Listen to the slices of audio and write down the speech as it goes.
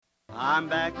I'm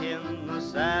back in the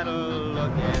saddle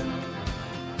again.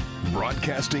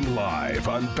 Broadcasting live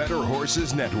on Better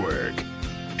Horses Network.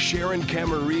 Sharon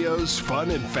Camarillo's Fun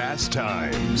and Fast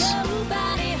Times.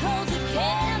 Nobody holds a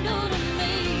candle to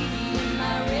me in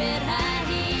my red high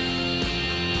heel.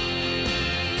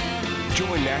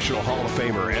 Join National Hall of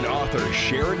Famer and author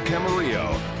Sharon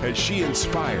Camarillo as she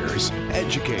inspires,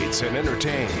 educates, and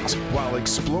entertains while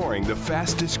exploring the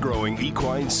fastest growing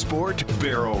equine sport,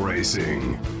 barrel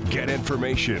racing. Get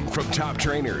information from top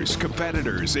trainers,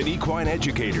 competitors, and equine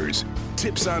educators.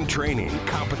 Tips on training,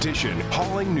 competition,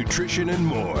 hauling, nutrition, and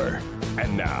more.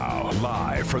 And now,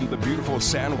 live from the beautiful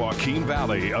San Joaquin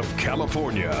Valley of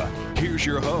California, here's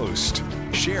your host,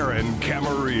 Sharon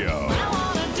Camarillo.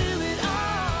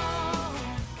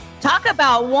 Talk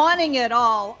about wanting it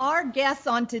all. Our guests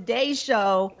on today's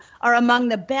show are among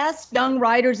the best young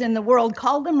riders in the world.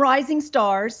 Call them rising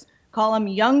stars, call them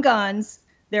young guns.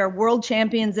 They're world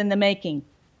champions in the making.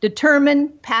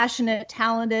 Determined, passionate,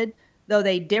 talented, though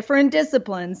they differ in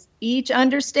disciplines, each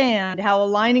understand how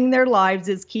aligning their lives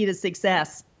is key to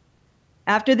success.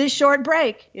 After this short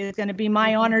break, it's going to be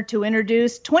my honor to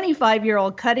introduce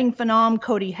 25-year-old cutting phenom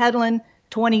Cody Hedlund,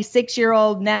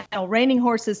 26-year-old National Reining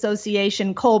Horse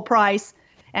Association Cole Price,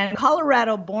 and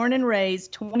Colorado born and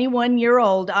raised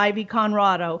 21-year-old Ivy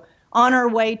Conrado on her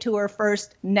way to her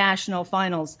first national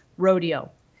finals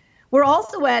rodeo. We're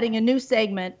also adding a new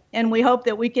segment, and we hope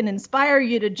that we can inspire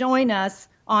you to join us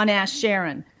on Ask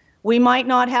Sharon. We might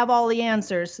not have all the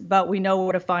answers, but we know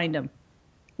where to find them.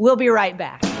 We'll be right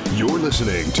back. You're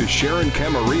listening to Sharon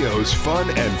Camarillo's Fun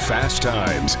and Fast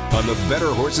Times on the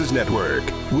Better Horses Network.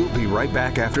 We'll be right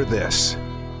back after this.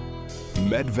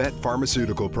 MedVet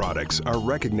Pharmaceutical Products are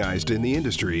recognized in the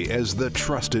industry as the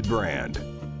trusted brand.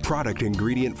 Product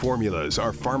ingredient formulas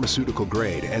are pharmaceutical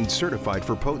grade and certified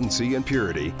for potency and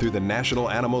purity through the National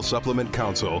Animal Supplement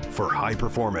Council for high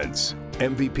performance.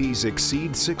 MVP's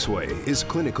Exceed 6-Way is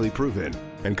clinically proven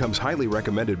and comes highly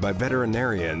recommended by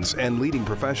veterinarians and leading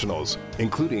professionals,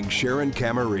 including Sharon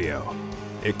Camarillo.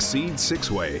 Exceed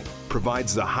 6-Way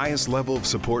provides the highest level of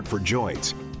support for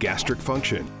joints, gastric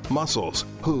function, muscles,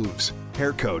 hooves,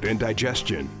 hair coat, and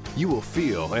digestion. You will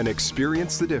feel and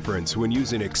experience the difference when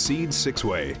using Exceed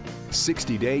 6-Way.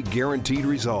 60-day guaranteed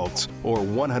results or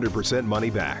 100% money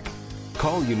back.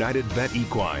 Call United Vet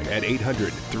Equine at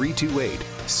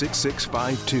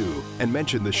 800-328-6652 and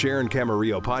mention the Sharon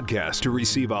Camarillo podcast to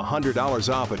receive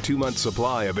 $100 off a 2-month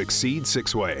supply of Exceed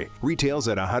 6-Way. Retails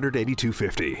at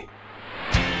 $182.50.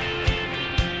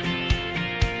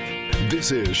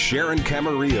 This is Sharon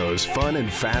Camarillo's Fun and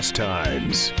Fast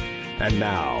Times. And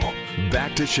now,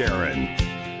 back to Sharon.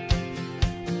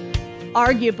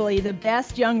 Arguably the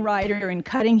best young rider in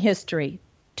cutting history,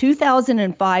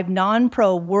 2005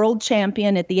 non-pro world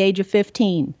champion at the age of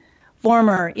 15,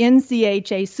 former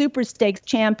NCHA Super Stakes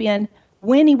champion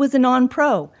when he was a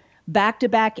non-pro,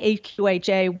 back-to-back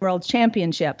AQHA World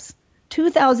Championships,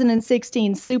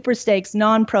 2016 Super Stakes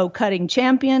non-pro cutting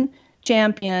champion,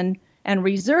 and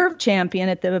reserve champion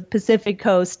at the Pacific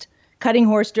Coast Cutting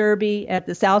Horse Derby at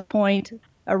the South Point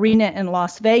Arena in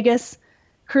Las Vegas,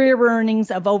 career earnings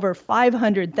of over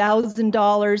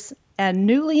 $500,000, and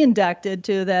newly inducted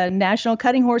to the National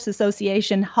Cutting Horse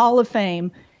Association Hall of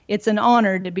Fame. It's an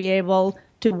honor to be able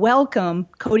to welcome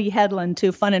Cody Hedlund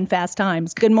to Fun and Fast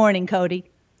Times. Good morning, Cody.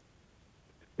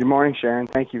 Good morning, Sharon.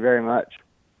 Thank you very much.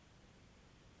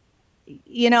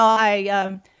 You know,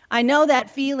 I know that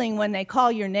feeling when they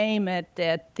call your name at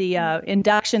the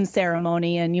induction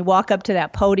ceremony and you walk up to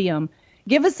that podium.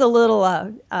 Give us a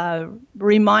little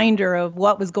reminder of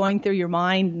what was going through your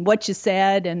mind, what you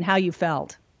said, and how you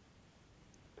felt.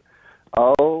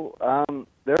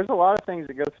 There's a lot of things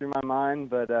that go through my mind,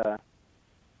 but the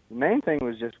main thing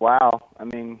was just wow. I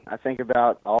mean, I think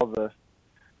about all the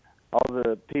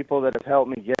people that have helped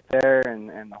me get there and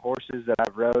the horses that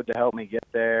I've rode to help me get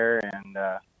there, and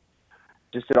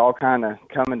just it all kind of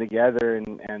coming together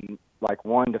and like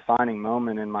one defining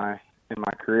moment in my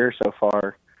career so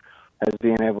far as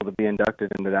being able to be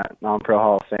inducted into that non-pro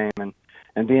Hall of Fame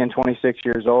and being 26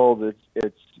 years old.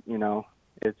 It's you know,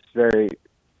 it's very,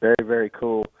 very, very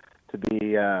cool to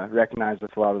be recognized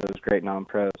with a lot of those great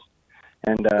non-pros.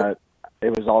 And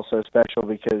it was also special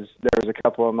because there was a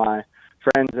couple of my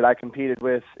friends that I competed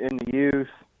with in the youth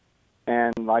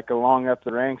and like along up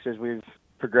the ranks as we've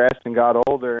progressed and got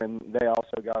older, and they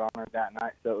also got honored that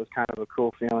night. So it was kind of a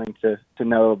cool feeling to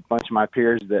know a bunch of my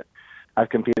peers that I've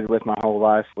competed with my whole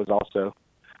life were also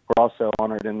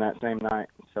honored in that same night.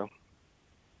 So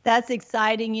that's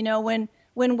exciting. You know, when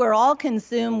we're all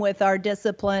consumed with our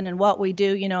discipline and what we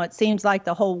do, you know, it seems like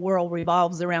the whole world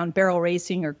revolves around barrel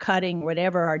racing or cutting,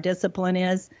 whatever our discipline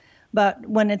is. But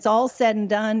when it's all said and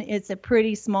done, it's a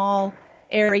pretty small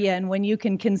area. And when you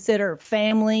can consider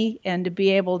family and to be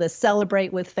able to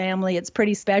celebrate with family, it's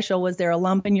pretty special. Was there a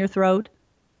lump in your throat?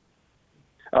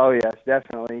 Oh yes,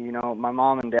 definitely. You know, my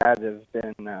mom and dad have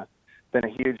been a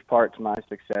huge part to my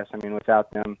success. I mean,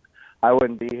 without them, I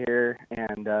wouldn't be here.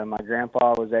 And my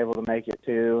grandpa was able to make it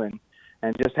too,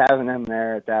 and just having them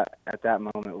there at that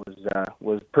moment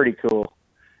was pretty cool.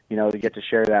 You know, to get to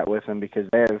share that with them, because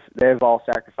they've all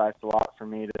sacrificed a lot for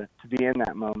me to be in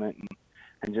that moment,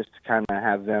 and just to kind of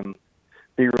have them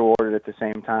be rewarded at the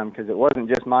same time, because it wasn't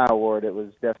just my award, it was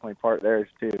definitely part theirs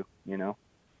too, you know.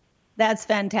 That's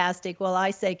fantastic. Well,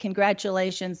 I say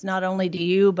congratulations not only to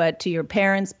you, but to your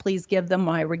parents. Please give them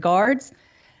my regards.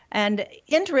 And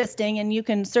interesting, and you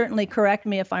can certainly correct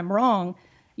me if I'm wrong,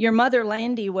 your mother,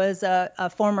 Landy, was a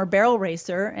former barrel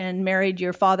racer and married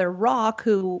your father, Rock,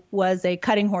 who was a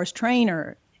cutting horse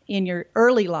trainer in your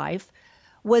early life.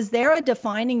 Was there a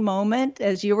defining moment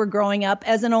as you were growing up,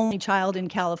 as an only child in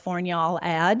California, I'll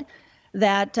add,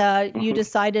 that you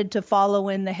decided to follow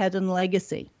in the Hedlund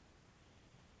legacy?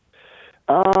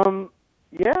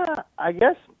 Yeah, I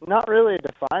guess not really a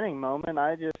defining moment.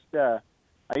 I used to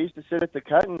sit at the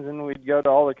cuttings, and we'd go to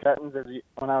all the cuttings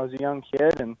when I was a young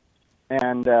kid, and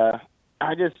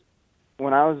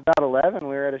when I was about 11,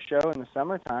 we were at a show in the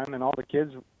summertime, and all the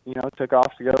kids, you know, took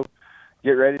off to go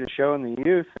get ready to show in the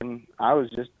youth, and I was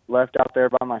just left out there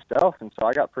by myself, and so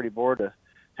I got pretty bored of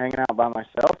hanging out by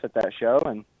myself at that show,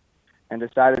 and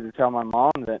decided to tell my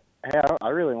mom that, hey, I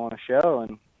really want to show,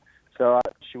 and so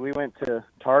we went to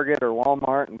Target or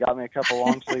Walmart and got me a couple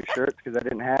long sleeve shirts because I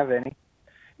didn't have any,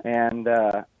 and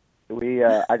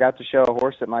I got to show a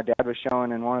horse that my dad was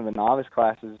showing in one of the novice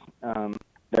classes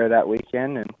there that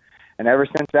weekend, and ever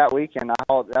since that weekend, that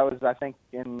was, I think,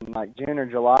 in like June or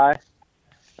July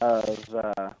of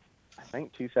I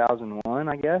think 2001,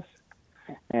 I guess,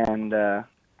 and I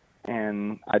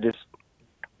just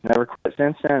never quit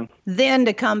since then. Then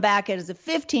to come back as a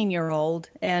 15-year-old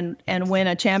and win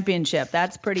a championship,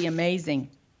 that's pretty amazing.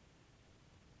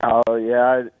 Oh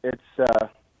yeah, it's a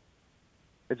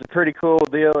pretty cool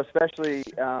deal, especially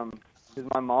because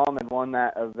my mom had won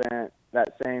that event,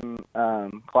 that same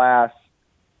class,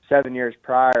 7 years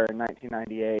prior in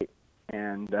 1998,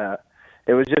 and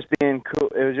it was just being cool.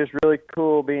 It was just really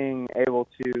cool being able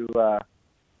to,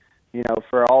 you know,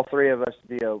 for all three of us to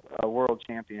be a world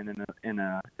champion in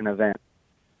an event.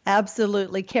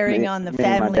 Absolutely, carrying on the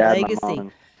family legacy.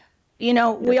 You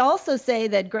know, we also say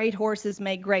that great horses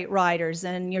make great riders,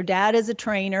 and your dad is a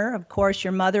trainer. Of course,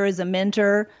 your mother is a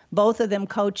mentor, both of them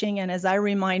coaching. And as I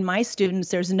remind my students,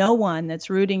 there's no one that's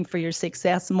rooting for your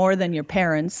success more than your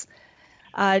parents.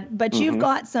 But you've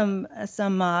got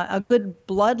a good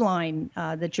bloodline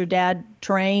that your dad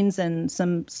trains, and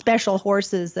some special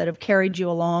horses that have carried you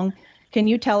along. Can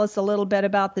you tell us a little bit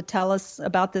about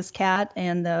this cat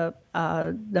and the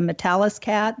Metalis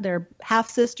cat? They're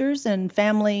half sisters and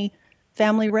family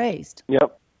raised.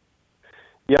 Yep.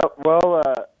 Well,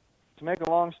 to make a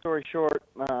long story short,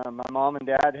 my mom and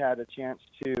dad had a chance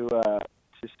to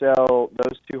sell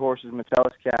those two horses,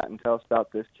 Metalis cat and Tell Us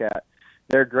About This Cat.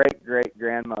 Their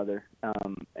great-great-grandmother,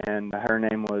 and her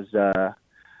name was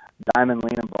Diamond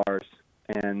Lena Bars,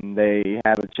 and they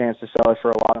had a chance to sell her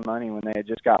for a lot of money when they had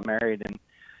just got married,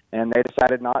 and they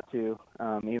decided not to,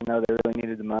 even though they really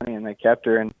needed the money, and they kept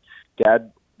her. And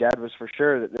Dad was for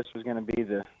sure that this was going to be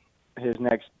his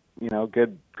next, you know,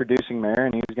 good producing mare,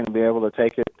 and he was going to be able to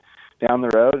take it down the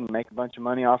road and make a bunch of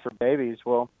money off her babies.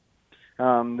 Well,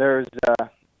 then there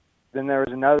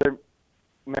was another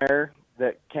mare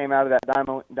that came out of that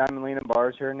Diamond Lena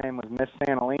Bars. Her name was Miss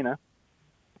Santalina,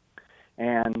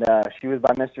 and she was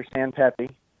by Mr. Sanpepe,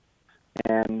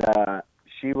 and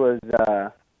she was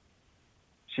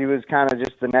kind of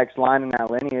just the next line in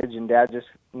that lineage. And Dad just,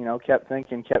 you know, kept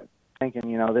thinking,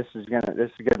 you know, this is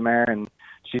a good mare, and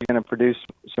she's gonna produce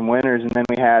some winners. And then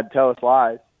we had Tell Us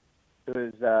Lies, who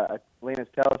is Lena's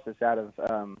Telesis out of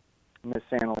Miss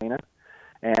Santalina,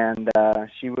 and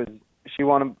she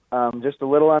won just a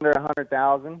little under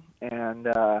 100,000, and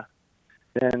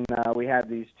then we had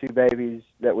these two babies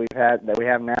that we have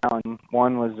now, and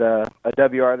one was a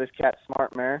WR This Cat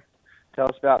Smart mare, Tell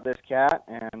Us About This Cat,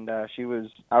 and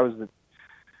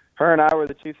her and I were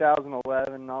the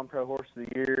 2011 Non-Pro Horse of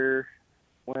the Year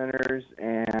winners,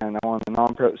 and I won the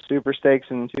Non-Pro Super Stakes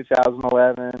in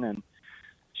 2011, and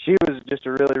she was just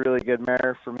a really, really good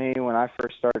mare for me when I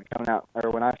first started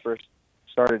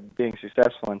started being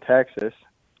successful in Texas.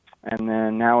 And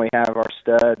then now we have our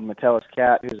stud Metalis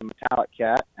cat, who's a metallic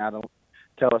cat out of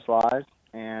Tell Us Lies,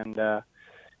 and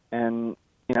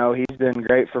you know, he's been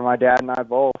great for my dad and I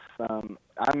both.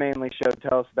 I I mainly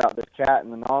tell us about this cat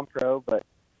in the non-pro, but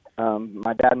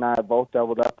my dad and I have both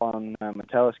doubled up on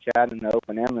Metellus cat in the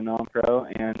open and the non-pro,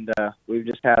 and we've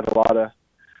just had a lot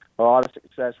of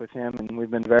success with him, and we've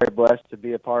been very blessed to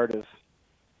be a part of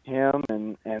him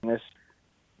and this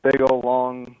big old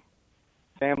long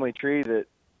family tree that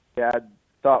Dad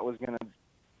thought was going to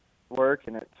work,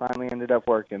 and it finally ended up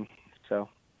working. So.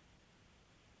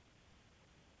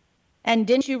 And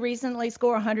didn't you recently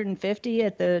score 150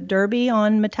 at the Derby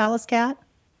on Metellus cat?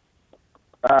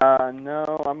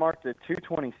 No, I marked at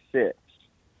 226.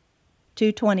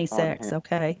 226.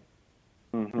 Okay.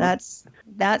 Mm-hmm. That's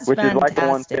Which fantastic. Is like the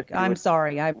 150, I'm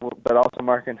sorry. But also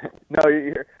marking. No,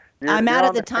 you're I'm you're out on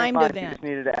of the timed line. event. You just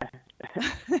needed to.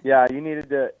 Yeah, you needed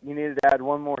to add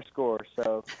one more score.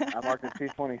 So I marked at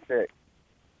 226.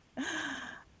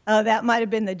 Oh, that might have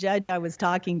been the judge I was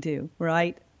talking to,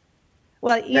 right?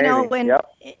 Well, Maybe. when Yep.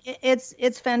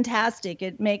 it's fantastic.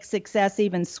 It makes success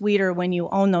even sweeter when you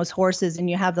own those horses and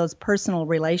you have those personal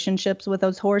relationships with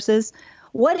those horses.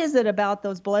 What is it about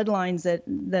those bloodlines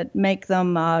that make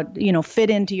them, fit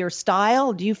into your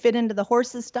style? Do you fit into the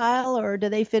horse's style, or do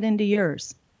they fit into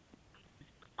yours?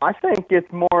 I think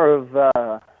it's more of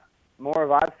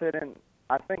I fit in.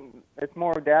 I think it's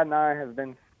more Dad and I have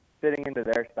been fitting into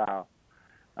their style,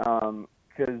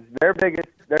 because their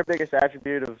biggest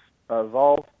attribute of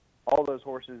all those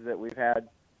horses that we've had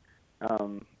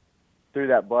through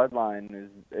that bloodline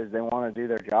is they want to do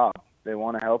their job. They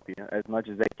want to help you as much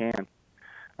as they can.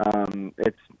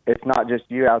 It's not just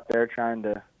you out there trying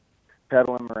to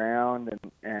pedal them around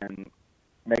and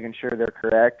making sure they're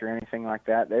correct or anything like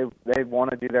that. They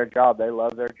want to do their job. They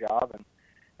love their job,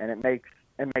 and it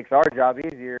makes our job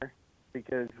easier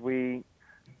because we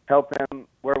help them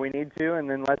where we need to, and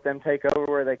then let them take over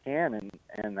where they can,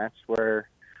 and that's where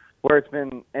it's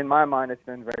been, in my mind, it's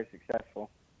been very successful.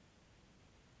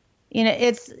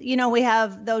 We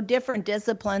have, though different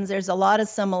disciplines, there's a lot of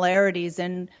similarities,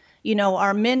 and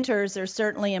our mentors are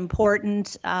certainly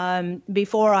important.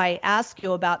 Before I ask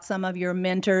you about some of your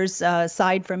mentors,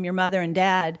 aside from your mother and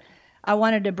dad, I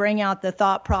wanted to bring out the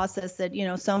thought process that,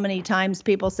 so many times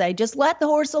people say, just let the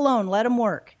horse alone, let him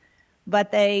work.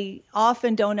 But they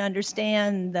often don't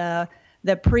understand the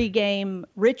pregame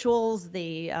rituals,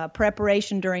 the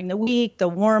preparation during the week, the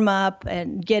warm-up,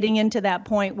 and getting into that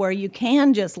point where you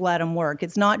can just let them work.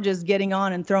 It's not just getting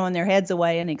on and throwing their heads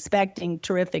away and expecting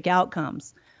terrific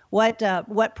outcomes. What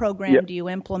program do you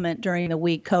implement during the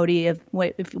week, Cody, if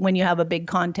when you have a big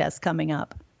contest coming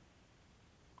up?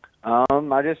 I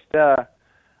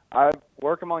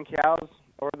work them on cows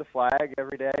or the flag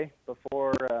every day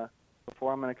before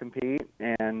I'm going to compete,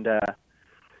 and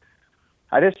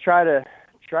I just try to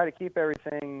keep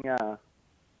everything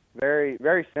very,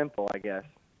 very simple, I guess.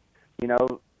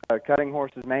 A cutting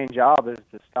horse's main job is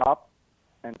to stop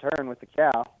and turn with the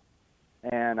cow,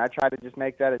 and I try to just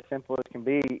make that as simple as can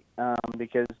be,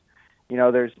 because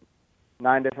there's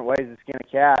 9 different ways to skin a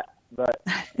cat, but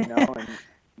and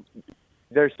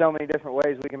there's so many different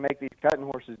ways we can make these cutting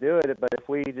horses do it. But if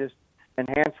we just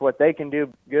enhance what they can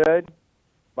do good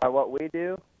by what we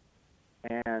do,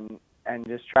 and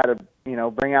just try to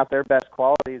bring out their best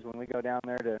qualities when we go down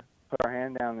there to put our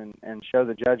hand down and show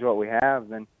the judge what we have,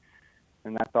 then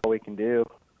that's all we can do.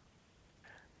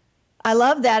 I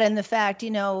love that, and the fact,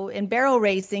 in barrel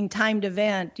racing, timed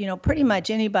event, pretty much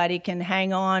anybody can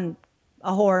hang on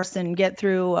a horse and get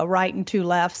through a right and 2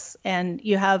 lefts, and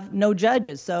you have no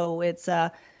judges. So it's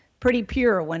pretty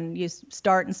pure when you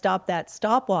start and stop that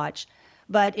stopwatch.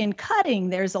 But in cutting,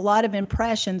 there's a lot of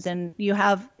impressions, and you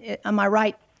have, am I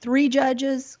right, 3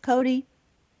 judges, Cody?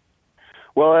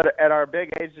 Well, at our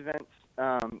big age events,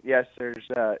 yes, there's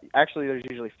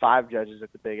usually 5 judges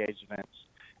at the big age events.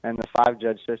 And the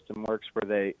 5-judge system works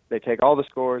where they take all the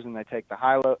scores, and they take the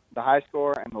high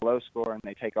score and the low score, and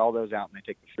they take all those out, and they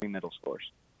take the 3 middle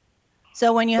scores.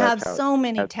 So when you have so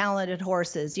many talented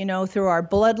horses, through our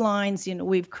bloodlines,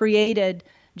 we've created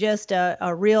just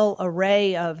a real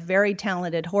array of very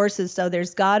talented horses. So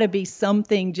there's got to be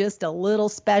something just a little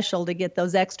special to get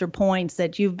those extra points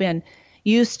that you've been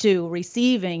used to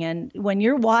receiving. And when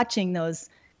you're watching those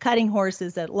cutting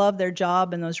horses that love their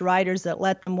job and those riders that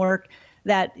let them work,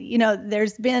 that,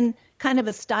 there's been kind of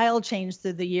a style change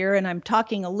through the year, and I'm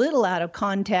talking a little out of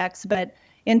context, but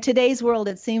in today's world,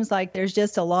 it seems like there's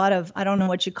just a lot of, I don't know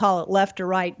what you call it, left or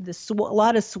right, a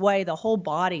lot of sway, the whole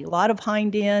body, a lot of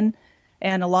hind end,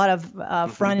 and a lot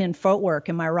of front end footwork.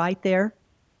 Am I right there?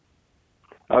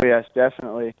 Oh yes,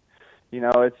 definitely.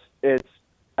 It's.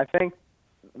 I think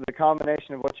the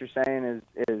combination of what you're saying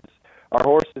is our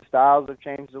horses' styles have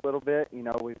changed a little bit.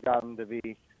 We've got them to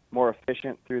be more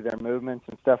efficient through their movements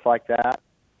and stuff like that.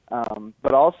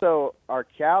 But also our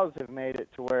cows have made it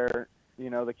to where,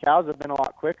 the cows have been a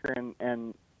lot quicker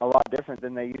and a lot different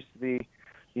than they used to be,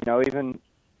 even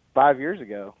 5 years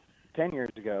ago, 10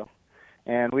 years ago.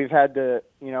 And we've had to,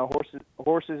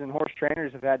 horses and horse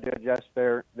trainers have had to adjust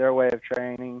their way of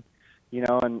training,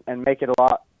 and make it a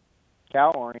lot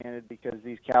cow-oriented because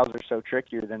these cows are so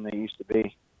trickier than they used to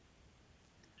be.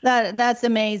 That's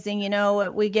amazing.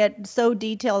 We get so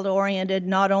detailed oriented,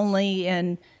 not only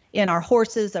in our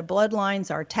horses, our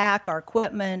bloodlines, our tack, our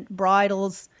equipment,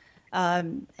 bridles,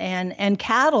 and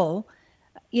cattle.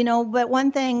 But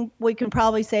one thing we can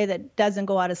probably say that doesn't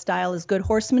go out of style is good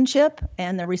horsemanship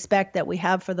and the respect that we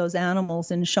have for those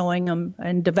animals and showing them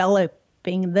and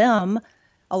developing them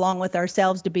along with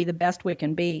ourselves to be the best we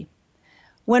can be.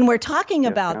 When we're talking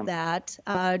about that,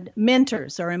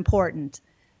 mentors are important.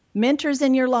 Mentors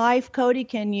in your life, Cody,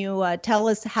 can you tell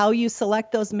us how you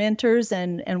select those mentors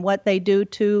and what they do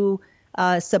to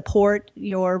support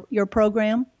your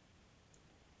program?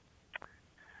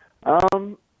 A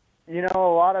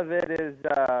lot of it is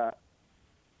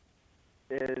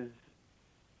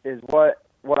what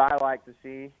I like to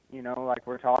see. Like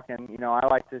we're talking. I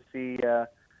like to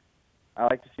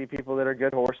see people that are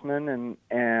good horsemen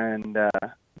and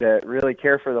that really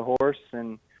care for the horse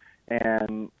and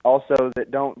also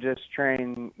that don't just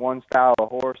train one style of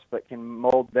horse, but can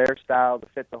mold their style to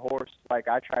fit the horse, like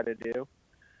I try to do.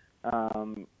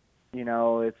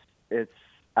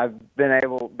 I've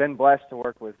been blessed to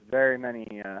work with very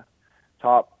many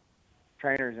top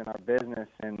trainers in our business,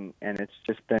 and it's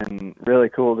just been really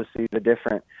cool to see the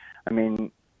different. I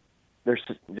mean, there's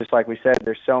just like we said,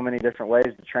 there's so many different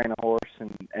ways to train a horse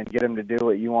and get them to do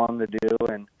what you want them to do,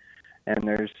 and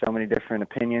there's so many different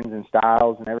opinions and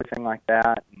styles and everything like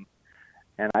that.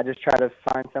 And I just try to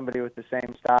find somebody with the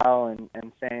same style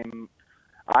and same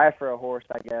eye for a horse,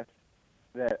 I guess,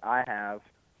 that I have,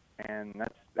 and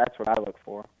that's what I look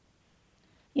for.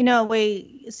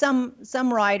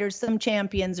 Some riders, some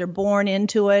champions are born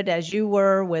into it, as you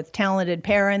were, with talented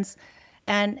parents,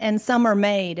 and some are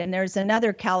made. And there's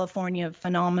another California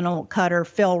phenomenal cutter,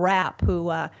 Phil Rapp,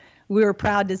 who we were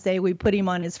proud to say we put him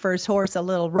on his first horse, a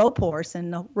little rope horse,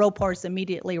 and the rope horse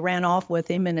immediately ran off with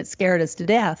him, and it scared us to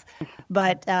death.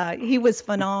 But he was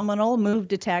phenomenal, moved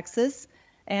to Texas,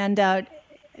 and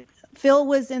Phil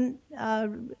was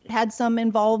had some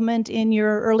involvement in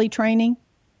your early training.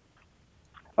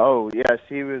 Oh yes,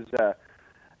 he was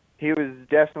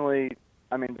definitely.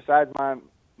 I mean, besides my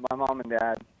mom and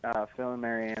dad, Phil and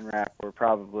Mary Ann Rapp were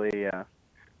probably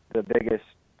the biggest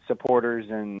supporters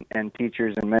and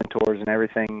teachers and mentors and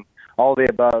everything, all the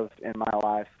above in my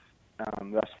life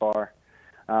thus far.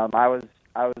 I was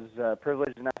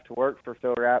privileged enough to work for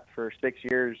Phil Rapp for 6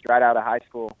 years right out of high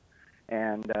school,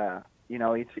 and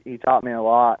he taught me a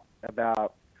lot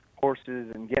about horses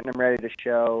and getting them ready to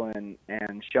show and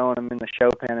showing them in the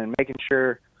show pen and making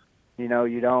sure you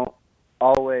don't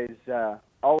always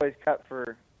cut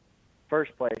for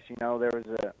first place.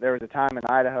 There was a time in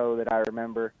Idaho that I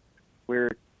remember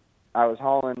I was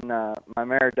hauling my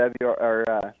mare Tell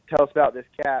Us About This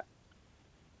Cat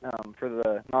for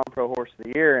the non-pro horse of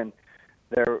the year, and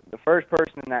the first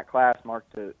person in that class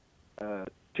marked a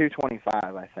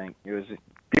 225, I think. It was a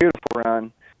beautiful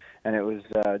run, and it was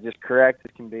just correct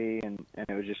as can be, and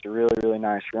it was just a really, really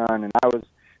nice run. And I was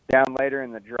down later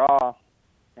in the draw,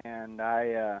 and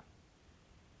I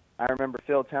remember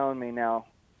Phil telling me now,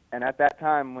 and at that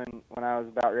time when I was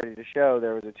about ready to show,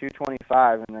 there was a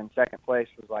 225, and then second place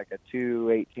was like a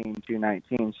 218,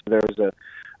 219. So there was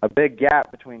a big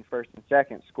gap between first and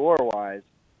second score-wise.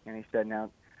 And he said, now,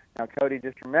 Cody,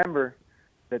 just remember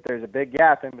that there's a big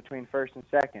gap in between first and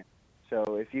second.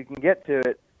 So if you can get to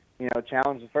it,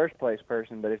 challenge the first place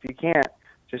person. But if you can't,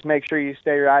 just make sure you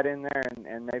stay right in there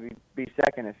and maybe be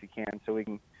second if you can, so we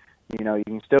can, you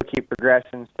can still keep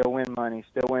progressing, still win money,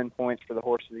 still win points for the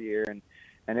horse of the year.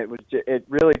 And it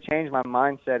really changed my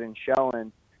mindset in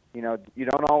showing, you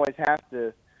don't always have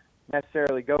to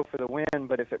necessarily go for the win,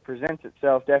 but if it presents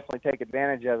itself, definitely take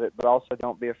advantage of it, but also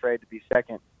don't be afraid to be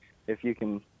second if you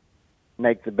can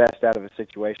make the best out of a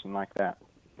situation like that.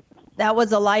 That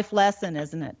was a life lesson,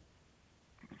 isn't it?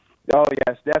 Oh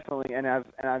yes, definitely, and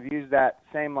I've used that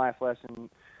same life lesson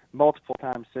multiple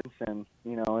times since then.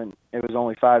 And it was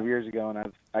only 5 years ago,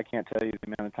 and I can't tell you the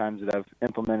amount of times that I've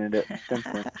implemented it since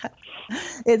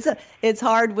then. It's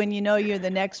hard when you're the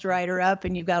next rider up,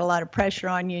 and you've got a lot of pressure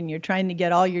on you, and you're trying to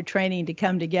get all your training to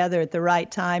come together at the right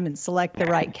time and select the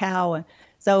right cow. And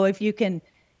so if you can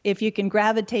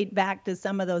gravitate back to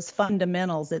some of those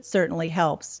fundamentals, it certainly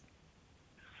helps.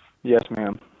 Yes,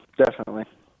 ma'am, definitely.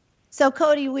 So,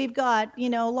 Cody, we've got,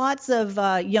 lots of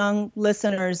young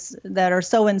listeners that are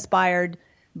so inspired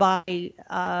by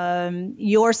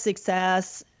your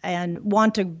success and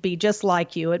want to be just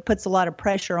like you. It puts a lot of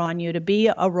pressure on you to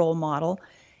be a role model.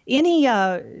 Any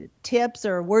tips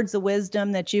or words of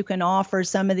wisdom that you can offer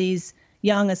some of these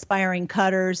young aspiring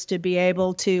cutters to be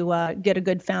able to get a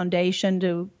good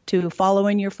foundation to follow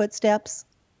in your footsteps?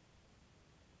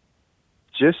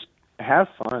 Just have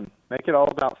fun. Make it all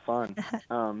about fun.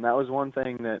 That was one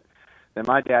thing that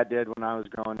my dad did when I was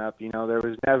growing up. There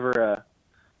was never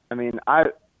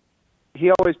he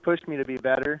always pushed me to be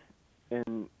better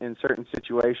in certain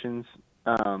situations,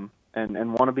 and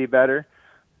want to be better,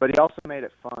 but he also made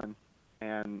it fun.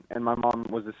 And my mom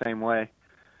was the same way.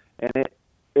 And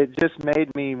it just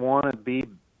made me want to be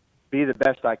the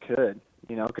best I could,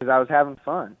 because I was having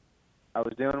fun. I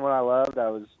was doing what I loved. I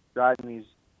was riding these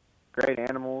great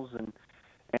animals,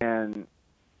 and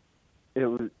it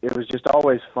was just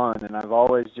always fun. And I've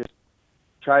always just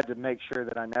tried to make sure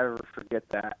that I never forget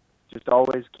that. Just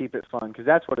always keep it fun, because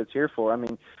that's what it's here for. I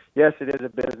mean, yes, it is a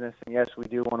business, and yes, we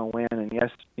do want to win, and yes,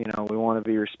 we want to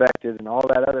be respected and all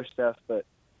that other stuff. But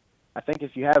I think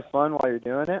if you have fun while you're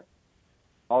doing it,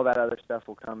 all that other stuff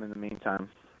will come in the meantime.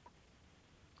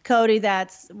 Cody,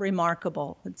 that's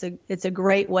remarkable. It's a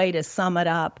great way to sum it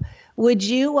up. Would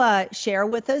you share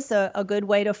with us a good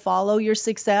way to follow your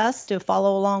success, to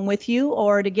follow along with you,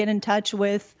 or to get in touch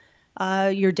with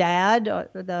your dad, or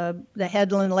the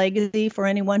Hedlund legacy, for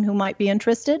anyone who might be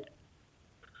interested?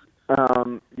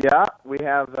 Yeah, we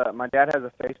have. My dad has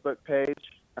a Facebook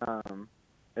page.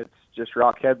 It's just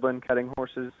Rock Hedlund Cutting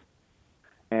Horses,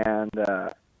 and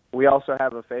we also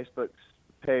have a Facebook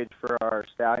page for our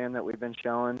stallion that we've been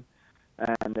showing,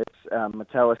 and it's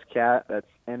Metellus Cat. That's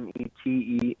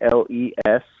Meteles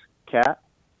Cat,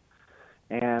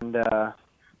 and I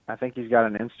think he's got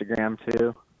an Instagram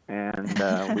too, and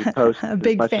we post a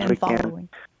big as much fan as we following.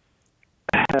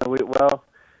 Can. Well,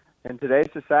 in today's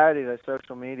society, the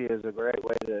social media is a great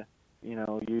way to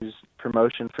use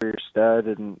promotion for your stud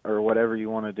or whatever you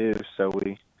want to do. So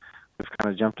we've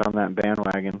kind of jumped on that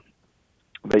bandwagon.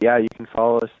 But yeah, you can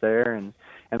follow us there, and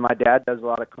my dad does a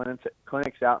lot of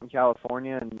clinics out in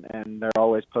California, and they're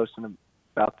always posting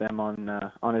about them on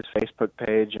his Facebook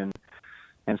page and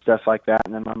stuff like that.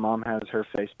 And then my mom has her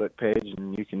Facebook page,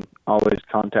 and you can always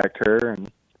contact her.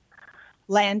 And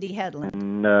Landy Hedlund.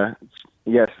 And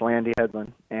yes, Landy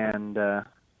Hedlund, and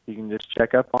you can just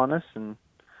check up on us and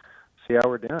see how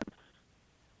we're doing.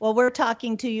 Well, we're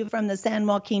talking to you from the San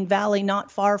Joaquin Valley,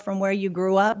 not far from where you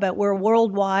grew up, but we're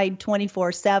worldwide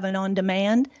 24/7 on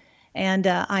demand. And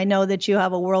I know that you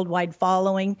have a worldwide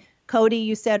following. Cody,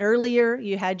 you said earlier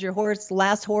you had your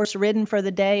last horse ridden for the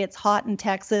day. It's hot in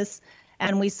Texas.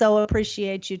 And we so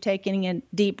appreciate you taking a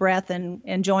deep breath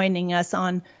and joining us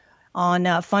on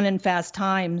Fun and Fast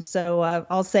Times. So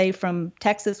I'll say from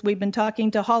Texas, we've been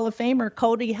talking to Hall of Famer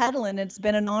Cody Hedlund. It's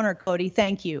been an honor, Cody.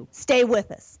 Thank you. Stay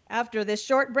with us. After this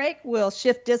short break, we'll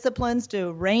shift disciplines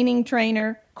to reigning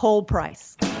trainer Kole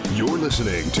Price. You're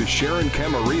listening to Sharon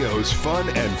Camarillo's Fun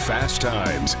and Fast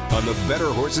Times on the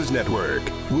Better Horses Network.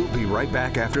 We'll be right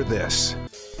back after this.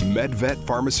 MedVet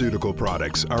Pharmaceutical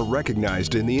Products are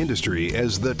recognized in the industry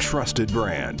as the trusted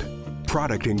brand.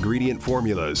 Product ingredient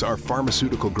formulas are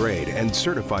pharmaceutical grade and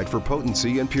certified for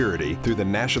potency and purity through the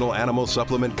National Animal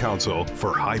Supplement Council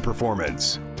for high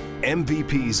performance.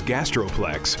 MVP's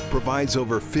Gastroplex provides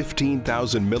over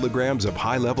 15,000 milligrams of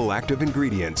high-level active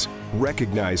ingredients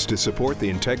recognized to support the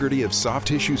integrity of soft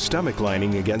tissue stomach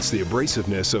lining against the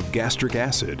abrasiveness of gastric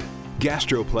acid.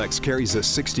 Gastroplex carries a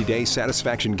 60-day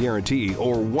satisfaction guarantee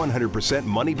or 100%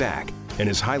 money back and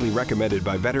is highly recommended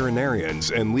by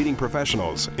veterinarians and leading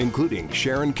professionals, including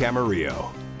Sharon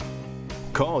Camarillo.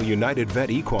 Call United Vet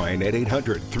Equine at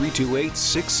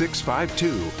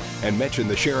 800-328-6652 and mention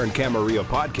the Sharon Camarillo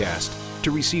podcast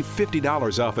to receive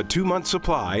 $50 off a 2-month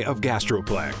supply of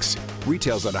Gastroplex.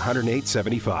 Retails at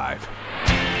 $108.75.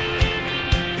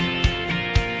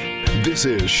 This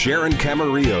is Sharon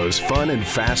Camarillo's Fun and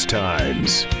Fast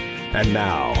Times. And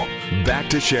now, back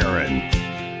to Sharon.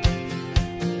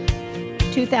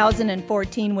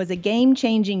 2014 was a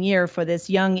game-changing year for this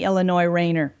young Illinois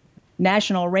reiner.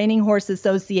 National Reining Horse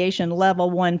Association Level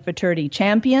 1 Futurity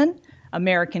Champion,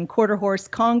 American Quarter Horse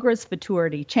Congress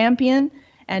Futurity Champion,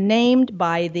 and named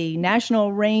by the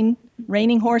National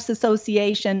Reining Horse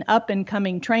Association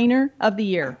Up-and-Coming Trainer of the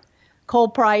Year.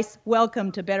 Kole Price,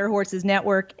 welcome to Better Horses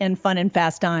Network and Fun and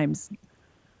Fast Times.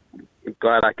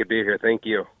 Glad I could be here. Thank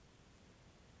you.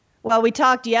 Well, we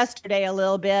talked yesterday a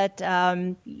little bit.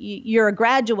 You're a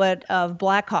graduate of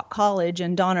Blackhawk College,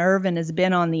 and Donna Irvin has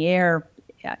been on the air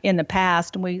in the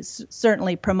past, and we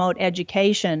certainly promote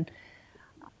education.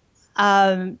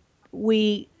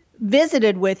 We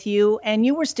visited with you, and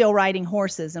you were still riding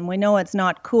horses, and we know it's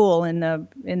not cool in the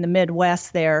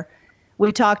Midwest there.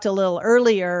 We talked a little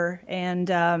earlier, and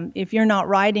if you're not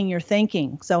riding, you're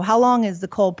thinking. So how long is the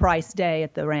Cole Price day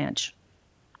at the ranch?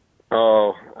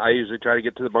 Oh, I usually try to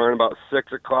get to the barn about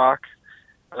 6 o'clock.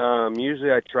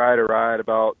 Usually I try to ride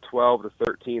about 12 to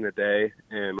 13 a day.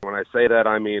 And when I say that,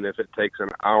 I mean if it takes an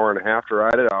hour and a half to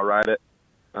ride it, I'll ride it.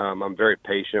 I'm very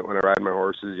patient when I ride my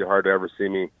horses. You hardly ever see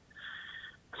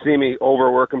me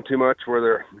overwork them too much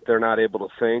where they're not able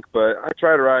to think. But I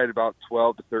try to ride about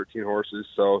 12 to 13 horses.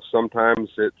 So sometimes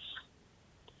it's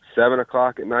 7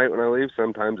 o'clock at night when I leave.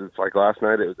 Sometimes it's like last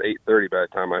night, it was 8:30 by the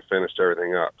time I finished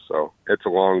everything up. So it's a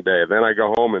long day. Then I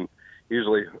go home and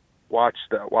usually watch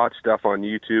stuff on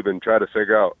YouTube and try to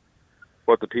figure out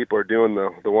what the people are doing,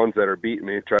 the ones that are beating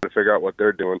me, try to figure out what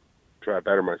they're doing, try to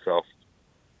better myself.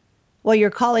 Well,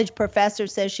 your college professor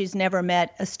says she's never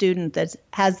met a student that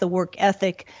has the work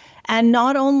ethic. And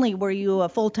not only were you a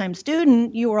full-time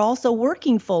student, you were also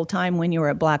working full-time when you were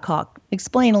at Blackhawk.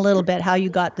 Explain a little bit how you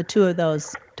got the two of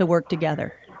those to work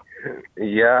together.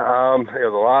 Yeah, it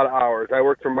was a lot of hours. I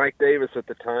worked for Mike Davis at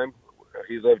the time.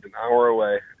 He lived an hour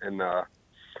away, and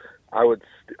I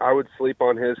would sleep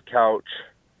on his couch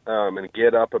and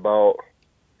get up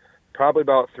probably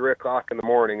about 3 o'clock in the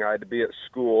morning. I had to be at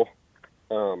school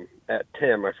at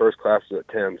 10. My first class was at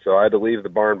 10, so I had to leave the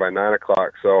barn by 9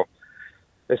 o'clock. So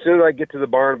as soon as I get to the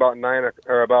barn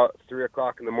about 3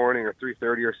 o'clock in the morning or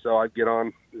 3:30 or so, I'd get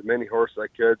on as many horses as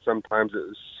I could. Sometimes it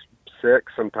was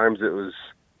 6, sometimes it was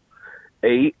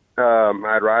 8.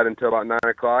 I'd ride until about 9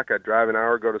 o'clock. I'd drive an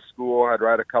hour, go to school. I'd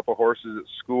ride a couple horses at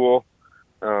school.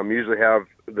 Usually have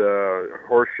the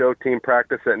horse show team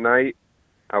practice at night.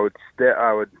 I would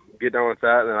get done with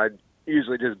that, and I'd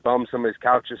usually just bum somebody's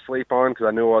couch to sleep on because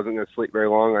I knew I wasn't going to sleep very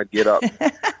long. I'd get up.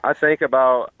 I think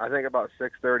about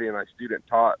 6:30, and I student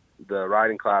taught the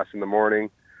riding class in the morning.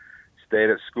 Stayed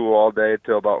at school all day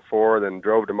till about 4, then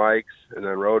drove to Mike's, and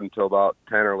then rode until about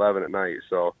 10 or 11 at night.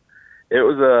 So it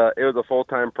was a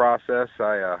full-time process.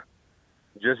 I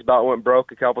just about went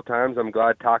broke a couple times. I'm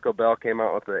glad Taco Bell came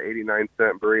out with the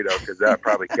 89-cent burrito because that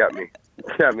probably kept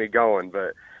me going.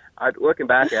 But looking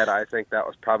back at it, I think that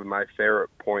was probably my favorite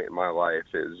point in my life.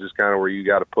 It was just kind of where you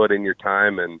got to put in your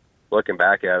time, and looking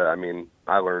back at it, I mean,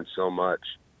 I learned so much.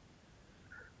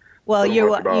 Well,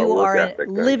 you are a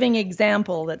living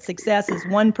example that success is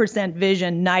 1%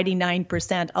 vision,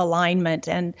 99% alignment.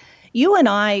 And you and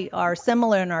I are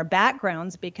similar in our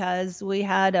backgrounds because we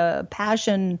had a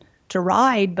passion to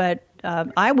ride, but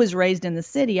I was raised in the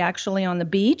city, actually on the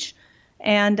beach.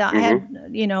 And I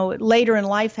had, later in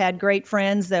life had great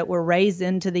friends that were raised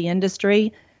into the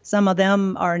industry. Some of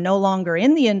them are no longer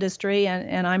in the industry,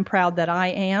 and I'm proud that I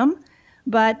am.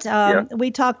 But we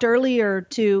talked earlier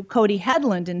to Cody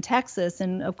Hedlund in Texas,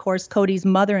 and of course, Cody's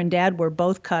mother and dad were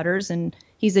both cutters, and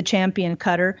he's a champion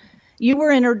cutter. You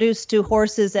were introduced to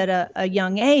horses at a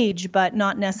young age, but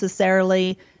not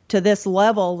necessarily to this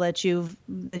level that you've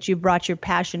brought your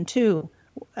passion to.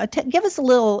 Give us a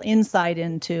little insight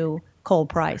into Cole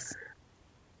Price.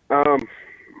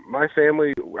 My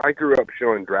family, I grew up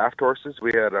showing draft horses.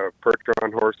 We had a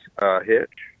perch-on horse hitch,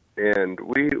 and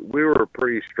we were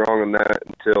pretty strong in that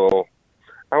until,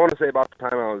 I want to say about the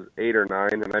time I was 8 or 9,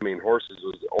 and I mean, horses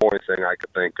was the only thing I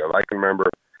could think of. I can remember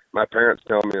my parents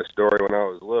telling me a story when I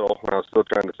was little, when I was still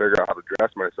trying to figure out how to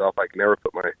dress myself. I could never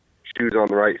put my shoes on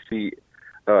the right feet.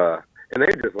 And they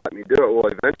just let me do it. Well,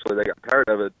 eventually they got tired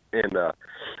of it. And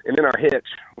in our hitch,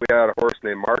 we had a horse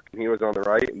named Mark, and he was on the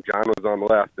right, and John was on the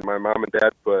left. And my mom and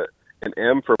dad put an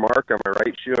M for Mark on my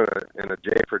right shoe and a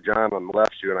J for John on the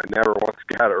left shoe, and I never once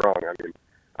got it wrong. I mean,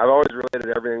 I've always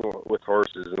related everything with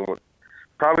horses. And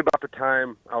probably about the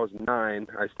time I was 9,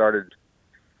 I started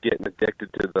getting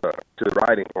addicted to the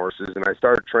riding horses, and I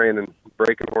started training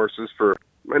breaking horses for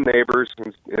my neighbors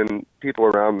and people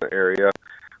around the area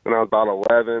when I was about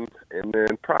 11, and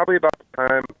then probably about the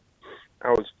time I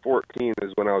was 14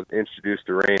 is when I was introduced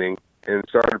to reining and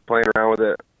started playing around with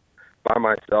it by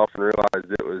myself and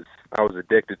realized I was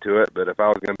addicted to it, but if I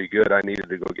was going to be good, I needed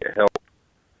to go get help.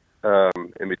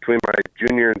 In between my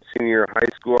junior and senior year of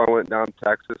high school, I went down to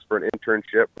Texas for an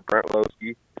internship with Brent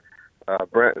Lowski.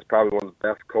 Brent is probably one of the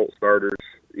best colt starters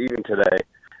even today.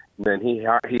 And then he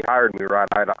hired me right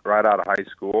out of high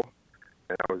school,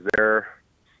 and I was there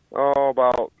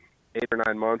about 8 or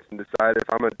 9 months and decided if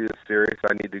I'm going to do this serious,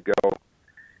 I need to go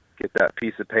get that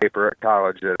piece of paper at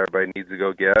college that everybody needs to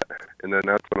go get. And then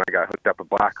that's when I got hooked up with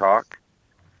Blackhawk.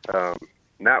 And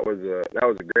that was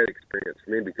a great experience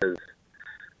for me because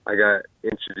I got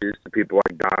introduced to people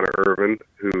like Donna Irvin,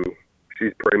 who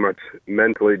she's pretty much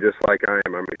mentally just like I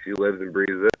am. I mean, she lives and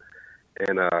breathes it.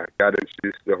 And got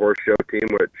introduced to the horse show team,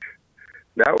 which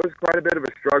that was quite a bit of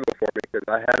a struggle for me because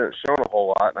I hadn't shown a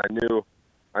whole lot, and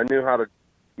I knew how to.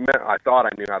 I thought I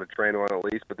knew how to train one at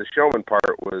least, but the showman part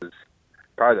was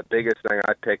probably the biggest thing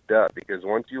I picked up because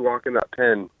once you walk in that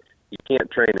pen, you can't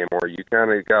train anymore. You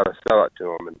kind of got to sell it to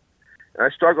them, and I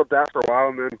struggled with that for a while,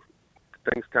 and then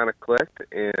things kind of clicked.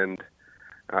 And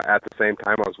at the same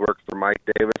time, I was working for Mike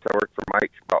Davis. I worked for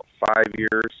Mike for about 5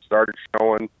 years. Started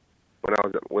showing when I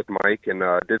was with Mike, and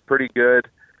did pretty good.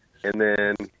 And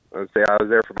then I would say I was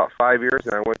there for about 5 years,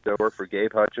 and I went to work for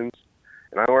Gabe Hutchins.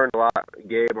 And I learned a lot,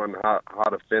 Gabe, on how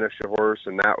to finish a horse,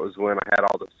 and that was when I had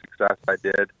all the success I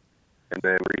did. And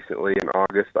then recently in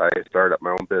August, I started up my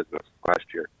own business last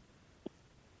year.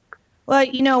 Well,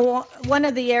 you know, one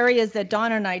of the areas that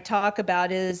Donna and I talk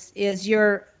about is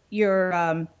your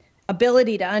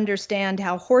ability to understand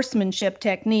how horsemanship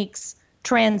techniques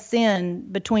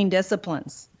transcend between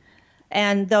disciplines.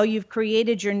 And though you've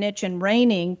created your niche in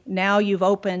reining, now you've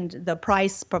opened the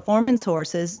price performance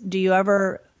horses. Do you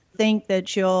ever think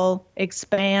that you'll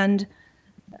expand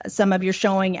some of your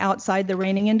showing outside the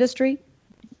reining industry?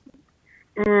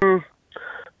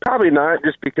 Probably not,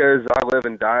 just because I live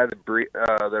and die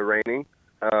the reining.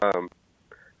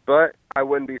 But I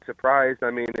wouldn't be surprised.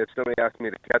 I mean, if somebody asked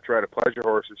me to catch ride a pleasure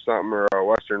horse or something, or a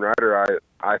Western rider,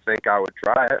 I think I would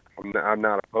try it. I'm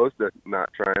not opposed to not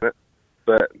trying it.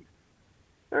 But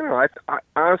I don't know. I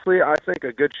honestly, I think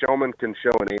a good showman can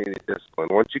show in any discipline.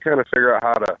 Once you kind of figure out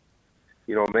how to,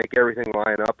 make everything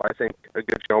line up, I think a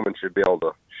good showman should be able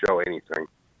to show anything.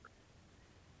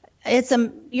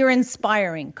 You're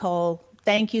inspiring, Cole.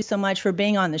 Thank you so much for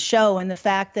being on the show, and the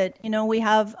fact that, we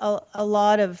have a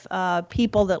lot of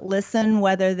people that listen,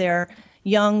 whether they're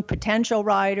young potential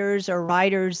riders or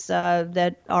riders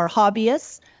that are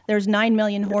hobbyists. There's 9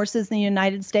 million horses in the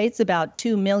United States, about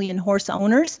 2 million horse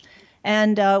owners.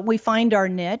 And we find our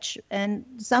niche, and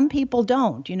some people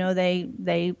don't.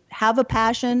 They have a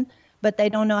passion, but they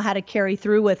don't know how to carry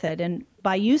through with it. And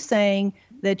by you saying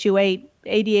that you ate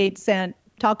 88-cent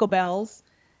Taco Bells,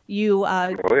 you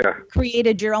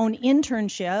created your own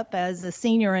internship as a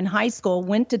senior in high school,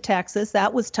 went to Texas.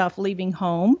 That was tough leaving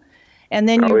home. And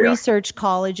then you researched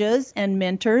colleges and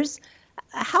mentors.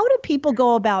 How do people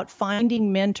go about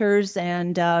finding mentors,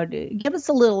 and give us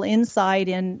a little insight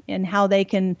in how they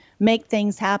can make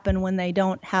things happen when they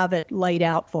don't have it laid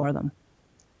out for them?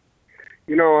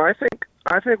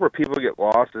 I think where people get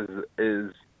lost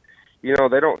is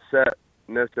they don't set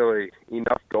necessarily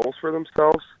enough goals for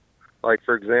themselves. Like,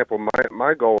 for example,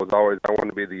 my goal was always I want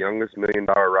to be the youngest $1 million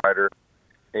rider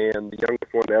and the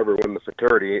youngest one to ever win the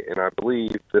fraternity, and I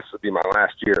believe this will be my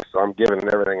last year, so I'm giving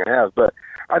it everything I have. But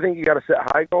I think you got to set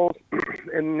high goals,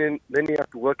 and then you have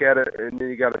to look at it, and then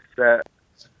you got to set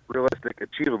realistic,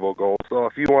 achievable goals. So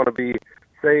if you want to be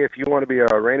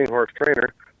a reining horse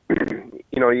trainer,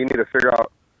 you need to figure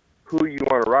out who you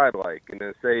want to ride like. And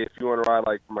then say if you want to ride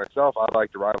like myself, I'd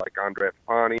like to ride like Andre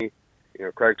Papani,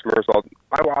 Craig Smersall.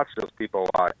 I watch those people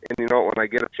a lot. And, when I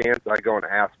get a chance, I go and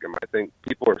ask them. I think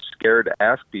people are scared to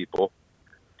ask people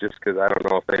just because I don't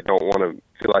know if they don't want to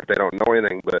feel like they don't know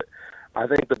anything. But I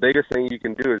think the biggest thing you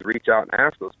can do is reach out and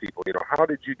ask those people, how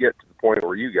did you get to the point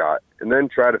where you got? And then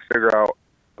try to figure out,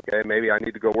 okay, maybe I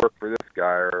need to go work for this guy.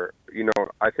 Or,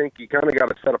 I think you kind of got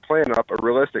to set a plan up, a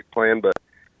realistic plan. But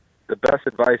the best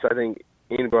advice I think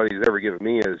anybody's ever given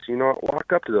me is,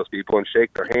 walk up to those people and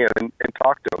shake their hand and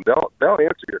talk to them. They'll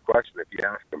answer your question if you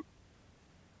ask them.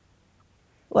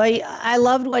 Well, I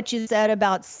loved what you said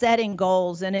about setting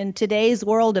goals. And in today's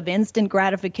world of instant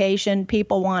gratification,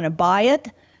 people want to buy it,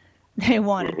 they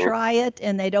want to try it,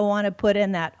 and they don't want to put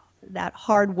in that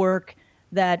hard work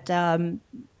that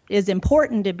is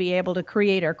important to be able to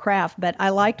create our craft. But I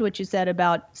liked what you said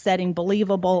about setting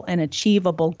believable and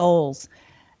achievable goals.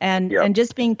 And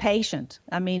just being patient.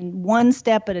 I mean, one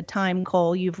step at a time,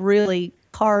 Cole. You've really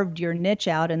carved your niche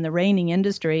out in the reining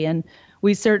industry, and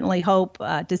we certainly hope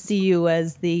to see you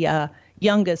as the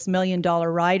youngest $1 million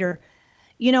rider.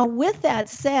 With that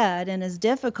said, and as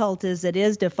difficult as it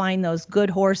is to find those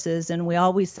good horses, and we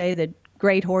always say that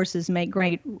great horses make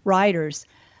great riders,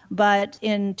 but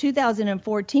in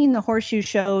 2014, the horse you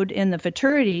showed in the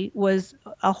fraternity was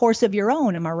a horse of your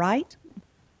own. Am I right?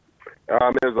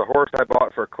 It was a horse I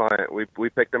bought for a client. We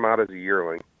picked him out as a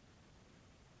yearling.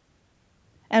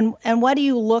 And what do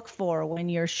you look for when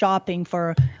you're shopping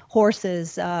for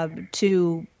horses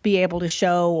to be able to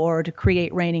show or to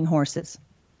create reining horses?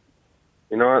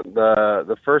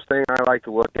 The first thing I like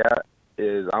to look at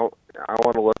is I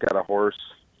want to look at a horse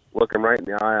look him right in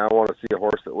the eye. I want to see a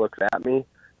horse that looks at me,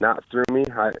 not through me.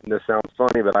 This sounds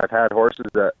funny, but I've had horses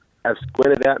that have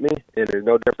squinted at me, and it's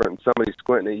no different than somebody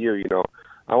squinting at you.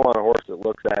 I want a horse that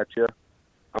looks at you.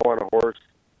 I want a horse.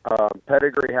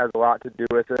 Pedigree has a lot to do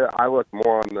with it. I look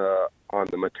more on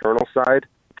the maternal side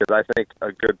because I think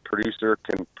a good producer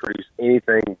can produce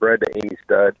anything bred to any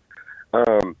stud.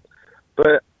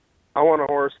 But I want a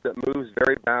horse that moves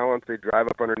very balanced. They drive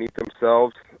up underneath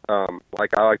themselves.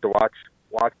 Like I like to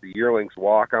watch the yearlings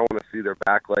walk. I want to see their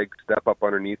back legs step up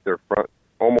underneath their front,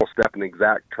 almost step in the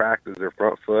exact track as their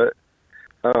front foot.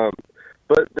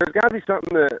 But there's got to be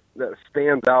something that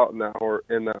stands out in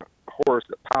the horse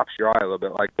that pops your eye a little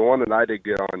bit, like the one that I did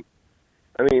get on.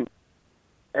 I mean,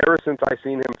 ever since I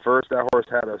seen him first, that horse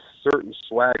had a certain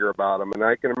swagger about him, and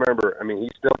I can remember. I mean, he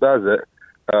still does it.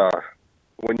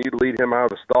 When you lead him out of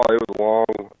the stall, it was a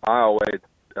long aisleway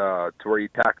to where you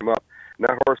tack him up. And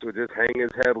that horse would just hang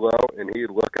his head low, and he'd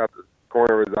look out the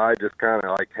corner of his eye, just kind of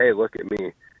like, "Hey, look at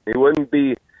me." He wouldn't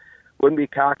be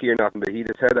cocky or nothing, but he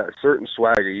just had that certain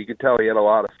swagger. You could tell he had a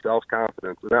lot of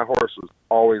self-confidence, and that horse was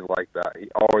always like that. He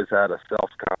always had a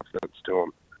self-confidence to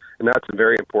him, and that's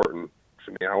very important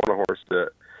to me. I want a horse that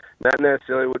not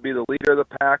necessarily would be the leader of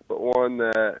the pack, but one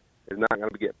that is not going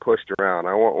to get pushed around.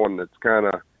 I want one that's kind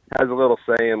of has a little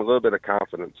say and a little bit of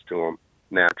confidence to him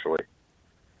naturally.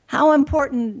 How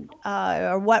important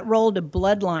or what role do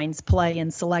bloodlines play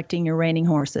in selecting your reining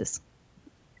horses?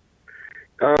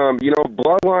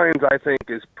 Bloodlines, I think,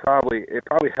 probably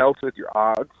helps with your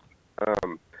odds.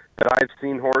 But I've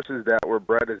seen horses that were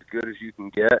bred as good as you can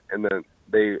get, and then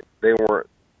they weren't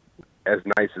as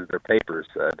nice as their papers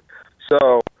said.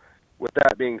 So, with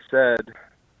that being said,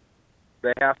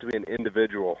 they have to be an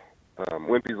individual.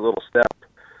 Wimpy's Little Step,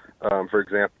 for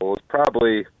example, is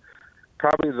probably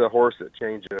the horse that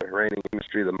changed the reining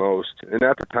industry the most. And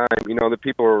at the time, the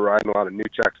people were riding a lot of new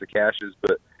checks to cashes,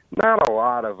 but not a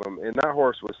lot of them. And that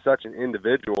horse was such an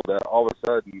individual that all of a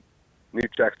sudden new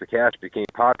checks to cash became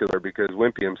popular because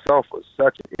Wimpy himself was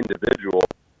such an individual,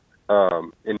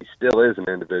 and he still is an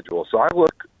individual. So I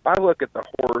look at the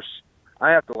horse. I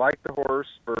have to like the horse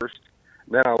first,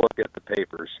 then I look at the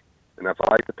papers. And if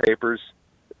I like the papers,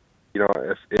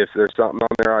 if there's something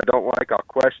on there I don't like, I'll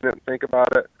question it and think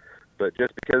about it. But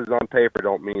just because it's on paper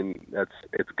don't mean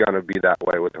it's going to be that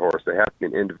way with the horse. They have to be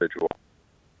an individual.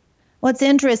 Well, it's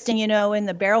interesting, in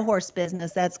the barrel horse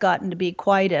business, that's gotten to be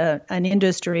quite an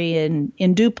industry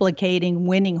in duplicating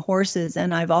winning horses.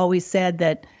 And I've always said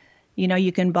that,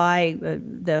 you can buy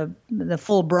the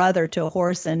full brother to a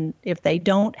horse, and if they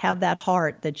don't have that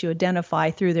heart that you identify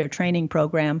through their training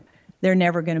program, they're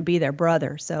never going to be their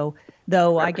brother. So,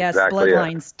 though I guess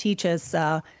bloodlines teach us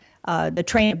the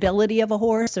trainability of a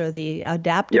horse or the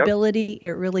adaptability,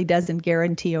 It really doesn't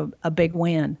guarantee a big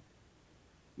win.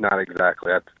 Not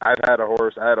exactly. I've had a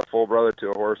horse. I had a full brother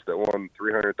to a horse that won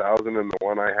 300,000, and the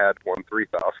one I had won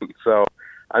 3,000. So,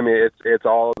 I mean, it's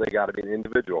all they got to be an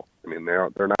individual. I mean, they're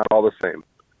not all the same.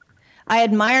 I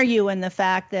admire you in the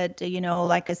fact that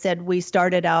like I said, we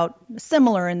started out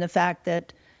similar in the fact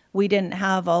that we didn't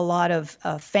have a lot of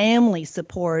family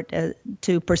support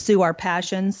to pursue our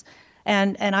passions,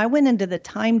 and I went into the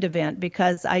timed event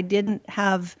because I didn't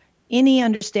have any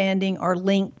understanding or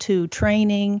link to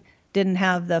training. Didn't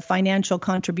have the financial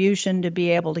contribution to be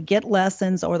able to get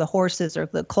lessons or the horses or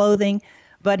the clothing.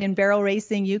 But in barrel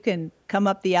racing, you can come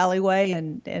up the alleyway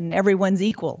and everyone's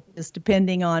equal, just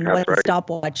depending on what the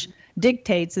stopwatch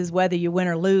dictates is whether you win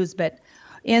or lose. But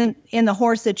in the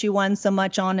horse that you won so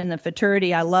much on in the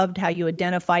futurity, I loved how you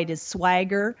identified his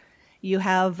swagger. You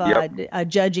have a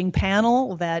judging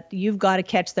panel that you've got to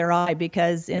catch their eye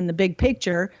because in the big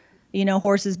picture,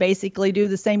 horses basically do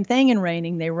the same thing in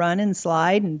reining. They run and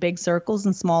slide in big circles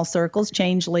and small circles,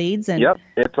 change leads. And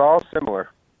it's all similar.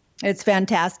 It's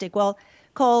fantastic. Well,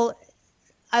 Kole,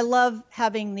 I love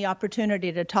having the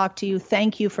opportunity to talk to you.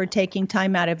 Thank you for taking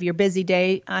time out of your busy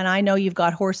day. And I know you've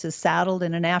got horses saddled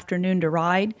in an afternoon to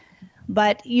ride.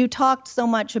 But you talked so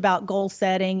much about goal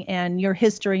setting and your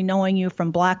history, knowing you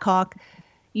from Blackhawk.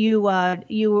 You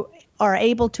are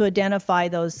able to identify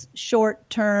those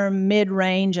short-term,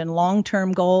 mid-range, and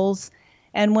long-term goals.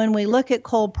 And when we look at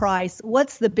Cole Price,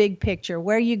 what's the big picture?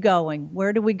 Where are you going?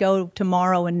 Where do we go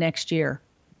tomorrow and next year?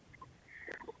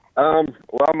 Well,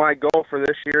 my goal for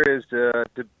this year is to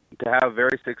have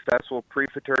very successful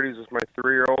pre-fraternities with my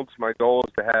 3-year-olds. My goal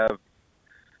is to have,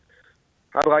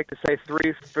 I'd like to say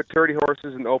 3 fraternity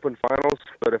horses in the open finals,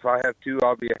 but if I have 2,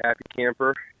 I'll be a happy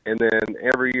camper. And then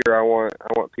every year I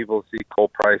want people to see Cole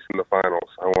Price in the finals.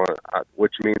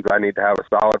 Which means I need to have a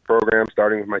solid program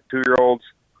starting with my 2-year-olds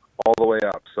all the way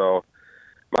up. So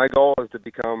my goal is to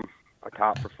become a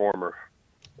top performer.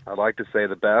 I'd like to say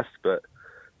the best, but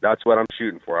that's what I'm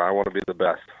shooting for. I want to be the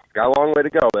best. Got a long way to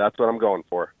go, but that's what I'm going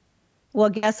for. Well,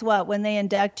 guess what? When they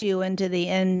induct you into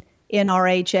the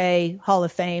NRHA Hall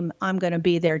of Fame, I'm going to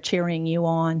be there cheering you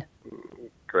on.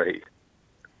 Great.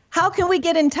 How can we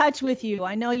get in touch with you?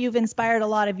 I know you've inspired a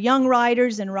lot of young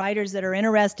riders and riders that are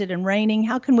interested in reining.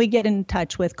 How can we get in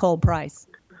touch with Cole Price?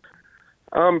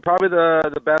 Probably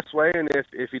the best way, and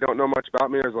if you don't know much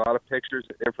about me, there's a lot of pictures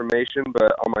and information,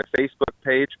 but on my Facebook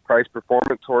page, Price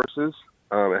Performance Horses,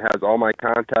 it has all my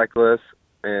contact lists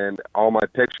and all my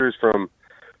pictures from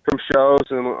shows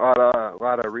and a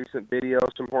lot of recent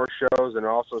videos from horse shows, and it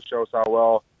also shows how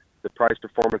well the Price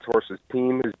Performance Horses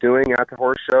team is doing at the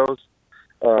horse shows.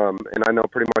 And I know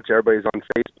pretty much everybody's on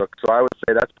Facebook, so I would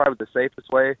say that's probably the safest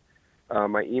way.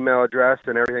 My email address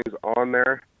and everything's on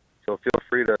there, so feel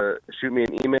free to shoot me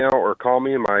an email or call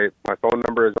me. My phone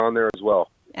number is on there as well.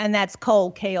 And that's Cole,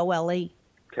 K-O-L-E.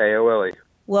 K-O-L-E.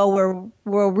 Well,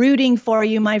 we're rooting for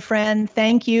you, my friend.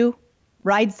 Thank you.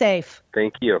 Ride safe.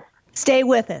 Thank you. Stay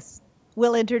with us.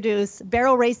 We'll introduce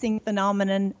barrel racing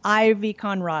phenomenon Ivy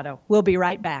Conrado. We'll be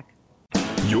right back.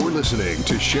 You're listening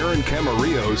to Sharon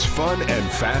Camarillo's Fun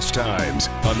and Fast Times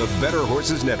on the Better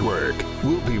Horses Network.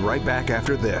 We'll be right back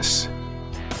after this.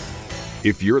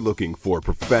 If you're looking for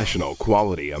professional,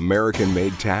 quality,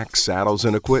 American-made tacks, saddles,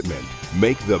 and equipment,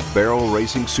 make the Barrel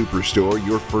Racing Superstore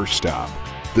your first stop.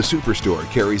 The Superstore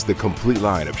carries the complete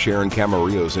line of Sharon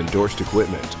Camarillo's endorsed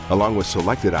equipment, along with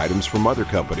selected items from other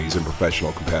companies and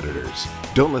professional competitors.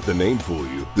 Don't let the name fool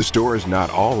you. The store is not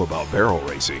all about barrel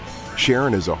racing.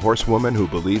 Sharon is a horsewoman who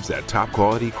believes that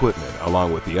top-quality equipment,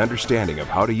 along with the understanding of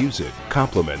how to use it,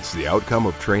 complements the outcome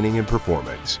of training and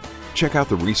performance. Check out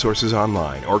the resources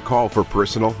online or call for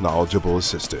personal, knowledgeable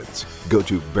assistance. Go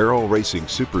to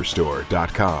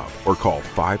barrelracingsuperstore.com or call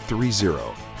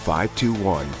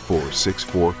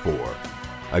 530-521-4644.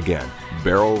 Again,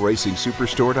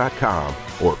 barrelracingsuperstore.com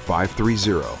or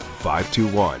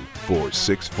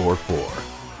 530-521-4644.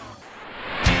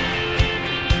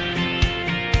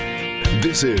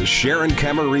 This is Sharon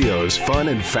Camarillo's Fun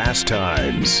and Fast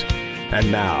Times.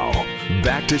 And now,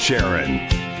 back to Sharon.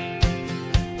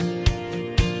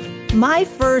 My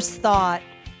first thought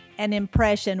and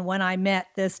impression when I met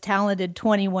this talented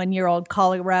 21-year-old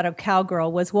Colorado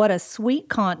cowgirl was what a sweet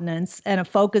countenance and a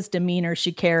focused demeanor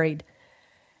she carried.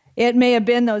 It may have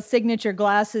been those signature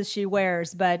glasses she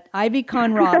wears, but Ivy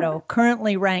Conrado,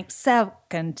 currently ranked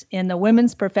second in the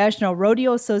Women's Professional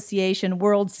Rodeo Association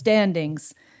World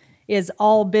Standings, is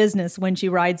all business when she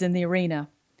rides in the arena.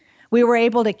 We were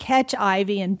able to catch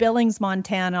Ivy in Billings,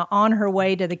 Montana on her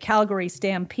way to the Calgary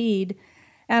Stampede.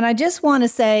 And I just want to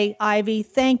say, Ivy,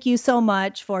 thank you so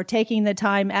much for taking the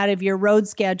time out of your road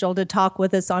schedule to talk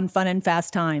with us on Fun and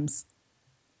Fast Times.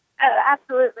 Oh,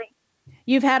 absolutely.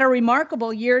 You've had a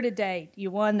remarkable year to date.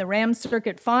 You won the Ram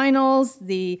Circuit Finals,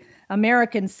 the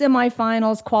American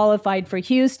semifinals, qualified for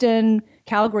Houston,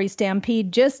 Calgary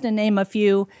Stampede, just to name a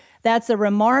few. That's a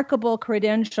remarkable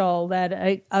credential that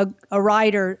a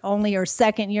rider only her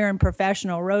second year in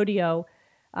professional rodeo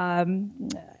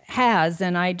has,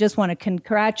 and I just want to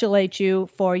congratulate you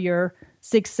for your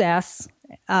success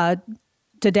to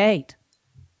date.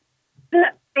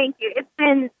 Thank you. It's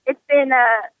been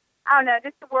I don't know,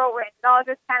 just a whirlwind. It all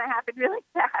just kind of happened really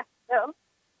fast. So,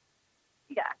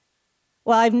 yeah.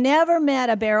 Well, I've never met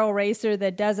a barrel racer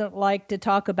that doesn't like to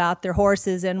talk about their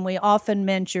horses, and we often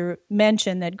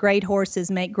mention that great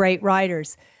horses make great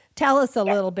riders. Tell us a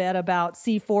little bit about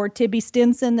C4 Tibby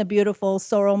Stinson, the beautiful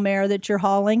sorrel mare that you're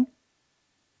hauling.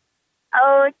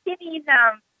 Oh, Tibby's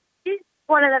she's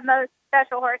one of the most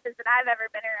special horses that I've ever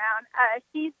been around.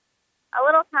 She's a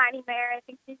little tiny mare. I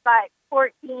think she's like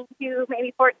 14.2,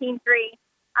 maybe 14.3.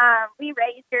 We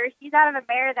raised her. She's out of a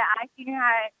mare that I junior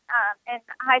high and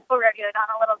high school rodeoed on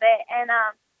a little bit, and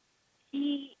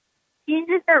she's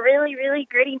just a really, really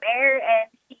gritty mare, and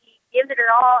she gives it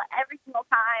her all every single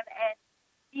time, and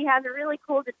she has a really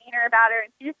cool demeanor about her,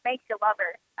 and she just makes you love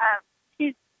her.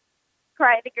 She's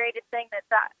probably the greatest thing that's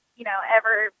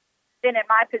ever been in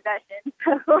my possession.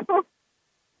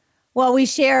 Well, we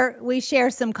share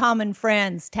some common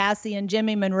friends, Tassie and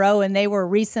Jimmy Monroe, and they were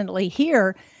recently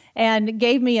here and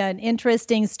gave me an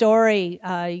interesting story.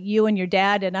 You and your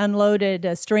dad had unloaded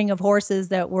a string of horses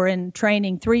that were in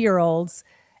training 3-year-olds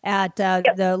at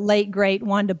the late, great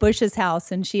Wanda Bush's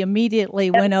house, and she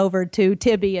immediately went over to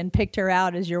Tibby and picked her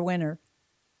out as your winner.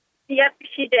 Yep,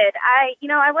 she did. I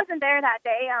wasn't there that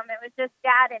day. It was just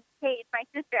Dad and Kate, my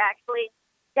sister, actually.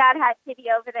 Dad had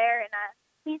Tibby over there, and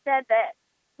he said that,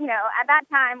 at that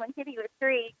time when Tibby was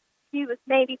 3, she was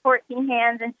maybe 14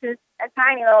 hands, and she was a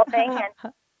tiny little thing, and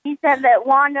He said that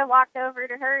Wanda walked over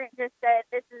to her and just said,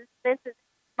 this is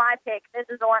my pick. This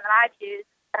is the one that I choose.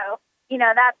 So,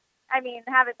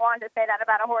 having Wanda say that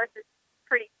about a horse is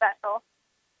pretty special.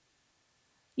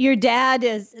 Your dad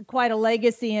is quite a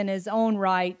legacy in his own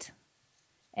right.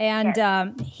 And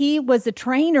Yes. he was a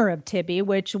trainer of Tibby,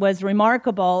 which was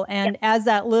remarkable. And as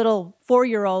that little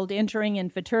 4-year-old entering in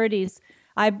futurities,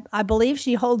 I believe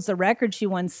she holds the record. She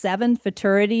won 7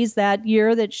 futurities that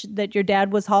year that your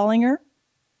dad was hauling her.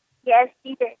 Yes,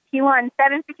 she did. She won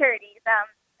 7 futurities.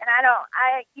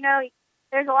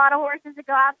 There's a lot of horses that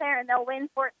go out there and they'll win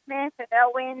Fort Smith or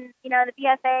they'll win, the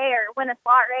BFA or win a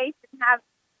slot race and have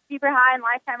super high in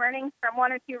lifetime earnings from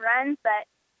 1 or 2 runs. But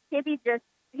Tibby just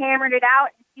hammered it out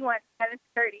and she won 7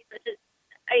 futurities, which is,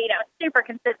 super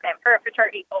consistent for a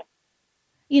futurity colt.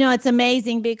 It's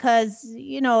amazing because,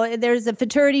 there's a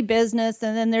futurity business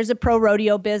and then there's a pro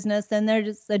rodeo business and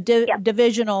there's a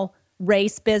divisional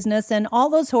race business. And all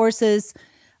those horses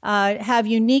have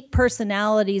unique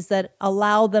personalities that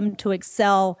allow them to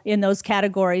excel in those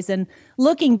categories. And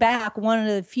looking back, one of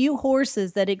the few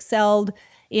horses that excelled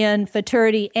in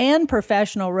futurity and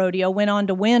professional rodeo went on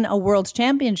to win a world's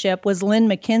championship was Lynn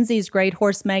McKenzie's great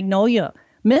horse Magnolia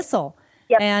Missile.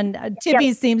 Yep. And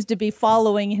Tibby seems to be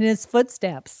following in his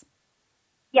footsteps.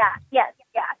 Yeah.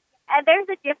 And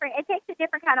it takes a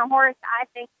different kind of horse, I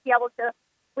think, to be able to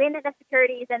win at the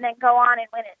futurities and then go on and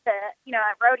win it to,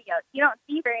 at rodeos. You don't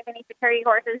see very many futurity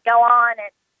horses go on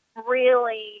and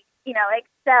really,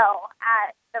 excel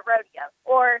at the rodeo.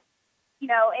 Or,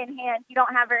 in hand, you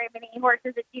don't have very many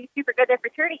horses that do super good at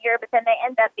futurity year, but then they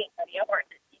end up being rodeo horses,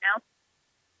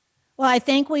 Well, I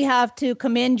think we have to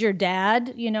commend your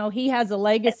dad. He has a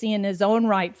legacy in his own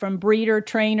right, from breeder,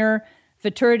 trainer,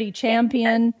 futurity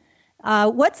champion.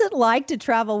 What's it like to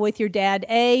travel with your dad?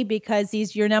 A, because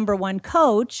he's your number one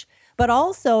coach, but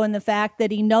also in the fact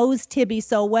that he knows Tibby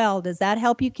so well. Does that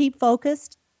help you keep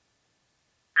focused?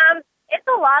 It's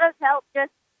a lot of help.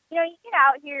 Just, you get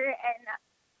out here and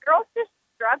girls just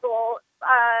struggle,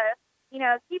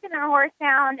 keeping their horse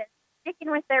down and sticking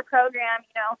with their program.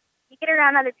 You get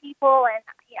around other people, and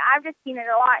I've just seen it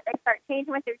a lot. They start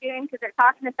changing what they're doing because they're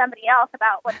talking to somebody else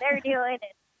about what they're doing.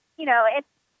 And,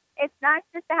 it's nice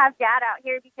just to have Dad out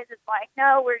here because it's like,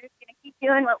 no, we're just going to keep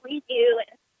doing what we do,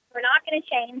 and we're not going to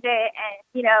change it. And,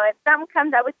 if something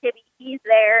comes up with Tibby, he's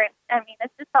there. And,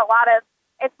 it's just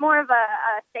it's more of a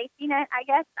safety net, I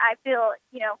guess. I feel,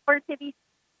 for Tibby's,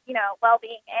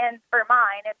 well-being and for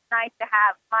mine, it's nice to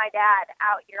have my dad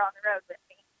out here on the road with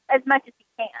me as much as he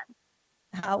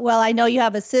can. Well, I know you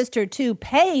have a sister too,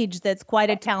 Paige, that's quite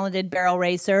a talented barrel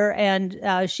racer, and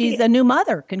she's a new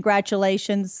mother.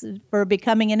 Congratulations for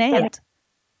becoming an aunt.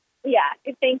 Yeah,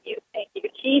 thank you.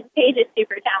 Paige is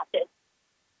super talented.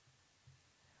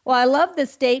 Well, I love the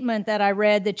statement that I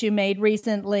read that you made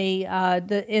recently.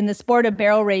 In the sport of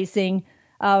barrel racing,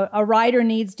 a rider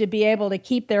needs to be able to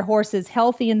keep their horses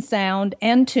healthy and sound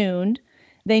and tuned.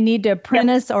 They need to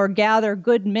apprentice or gather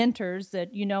good mentors that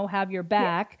have your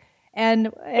back.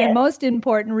 And most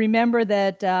important, remember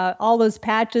that all those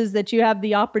patches that you have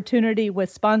the opportunity with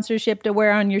sponsorship to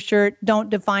wear on your shirt don't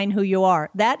define who you are.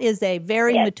 That is a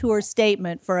very mature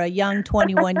statement for a young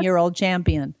 21-year-old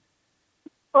champion.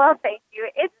 Well, thank you.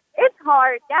 It's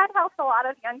hard. Dad helps a lot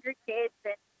of younger kids,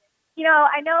 and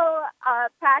I know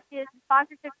patches and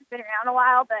sponsorships have been around a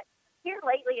while, but here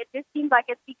lately it just seems like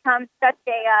it's become such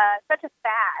a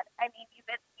fad.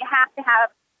 You have to have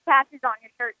patches on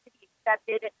your shirt to be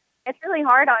accepted. It's really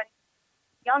hard on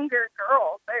younger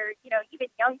girls or, even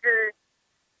younger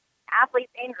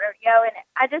athletes in rodeo. And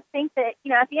I just think that,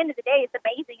 at the end of the day, it's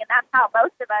amazing. And that's how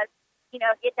most of us,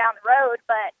 get down the road.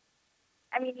 But,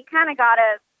 you kind of got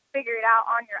to figure it out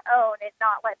on your own and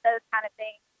not let those kind of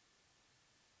things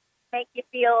make you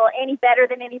feel any better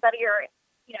than anybody or,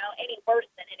 any worse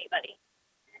than anybody.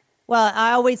 Well,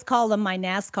 I always call them my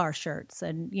NASCAR shirts.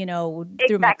 And,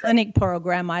 through my clinic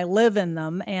program, I live in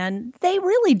them. And they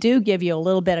really do give you a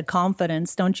little bit of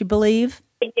confidence, don't you believe?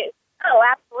 They do. Oh,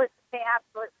 absolutely. They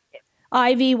absolutely do.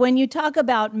 Ivy, when you talk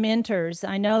about mentors,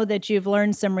 I know that you've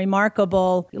learned some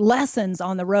remarkable lessons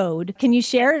on the road. Can you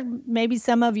share maybe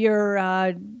some of your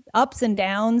ups and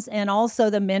downs and also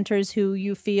the mentors who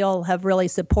you feel have really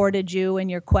supported you in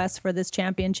your quest for this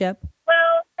championship?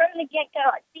 Well, from the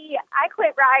get-go, I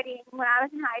quit riding when I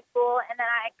was in high school, and then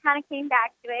I kind of came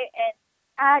back to it, and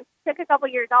I took a couple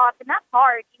years off, and that's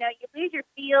hard. You lose your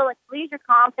feel, and you lose your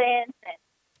confidence, and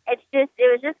it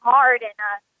was just hard. And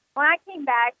when I came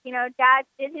back, Dad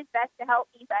did his best to help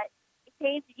me, but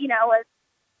Paige, was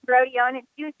rodeoing, and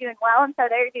she was doing well, and so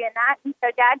they were doing that. And so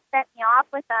Dad sent me off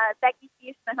with Becky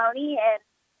Hughes Mahoney, and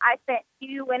I spent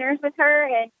 2 winters with her,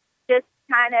 and just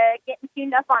kind of getting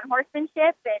tuned up on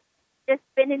horsemanship and just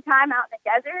spending time out in the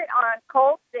desert on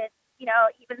colts and,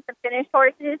 even some finished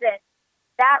horses. And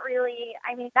that really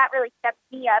stepped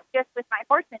me up just with my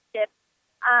horsemanship.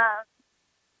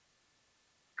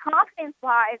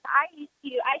 Confidence-wise, I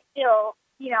still,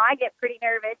 I get pretty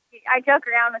nervous. I joke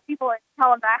around with people and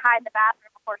tell them that I hide in the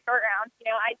bathroom before short rounds.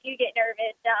 I do get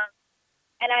nervous.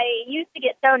 And I used to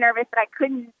get so nervous that I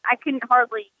couldn't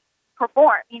hardly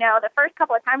perform. The first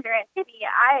couple of times I ran Tippy,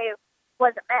 I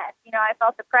was a mess. I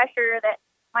felt the pressure that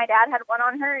my dad had won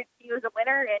on her and she was a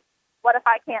winner. And what if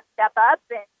I can't step up?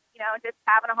 And, just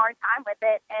having a hard time with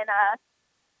it. And,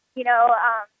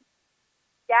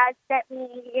 Dad sent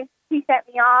me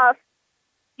off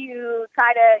to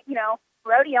try to,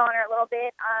 rodeo on her a little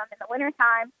bit in the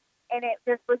wintertime. And it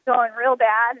just was going real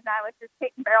bad. And I was just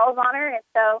kicking barrels on her. And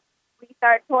so we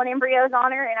started pulling embryos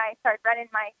on her, and I started running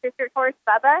my sister's horse,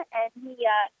 Bubba, and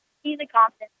he's a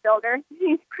confidence builder.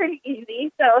 He's pretty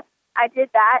easy. So I did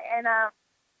that. And,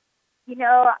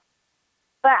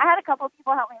 but I had a couple of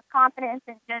people help me with confidence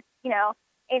and just,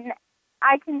 and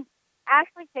I can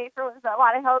Ashley Schaefer was a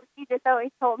lot of help. She just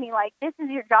always told me, like, this is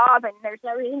your job and there's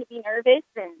no reason to be nervous.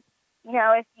 And,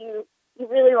 if you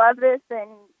really love this, then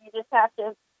you just have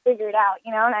to figure it out,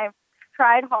 and I've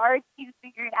tried hard to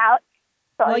figure it out.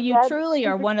 So well, you truly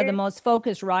are one of the most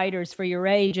focused riders for your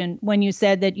age. And when you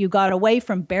said that you got away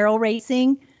from barrel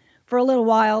racing for a little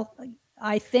while,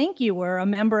 I think you were a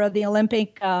member of the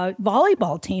Olympic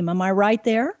volleyball team. Am I right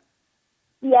there?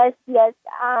 Yes.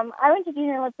 I went to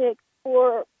Junior Olympics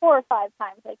 4 or 5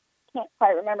 times. I can't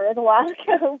quite remember. It was a while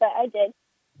ago, but I did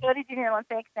go to Junior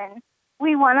Olympics, and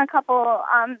we won a couple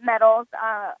medals,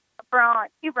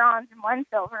 2 bronze and 1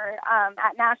 silver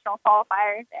at national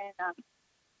qualifiers. And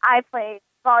I played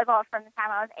volleyball from the time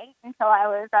I was 8 until I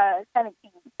was 17.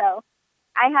 So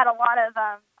I had a lot of,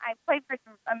 I played for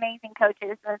some amazing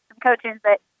coaches, some coaches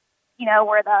that,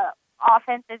 were the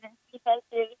offensive and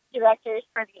defensive directors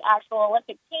for the actual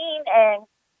Olympic team and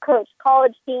coached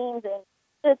college teams, and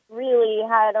just really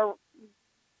had a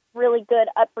really good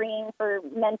upbringing for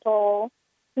mental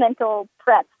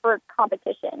prep for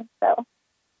competition. So.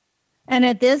 And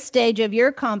at this stage of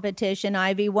your competition,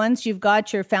 Ivy, once you've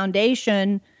got your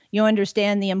foundation, you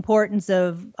understand the importance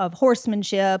of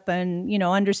horsemanship and,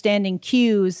 understanding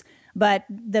cues. But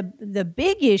the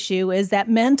big issue is that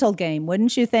mental game.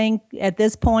 Wouldn't you think at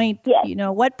this point, yes.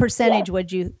 What percentage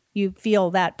would you feel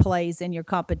that plays in your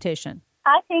competition?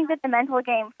 I think that the mental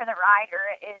game for the rider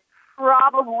is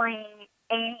probably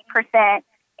 80%.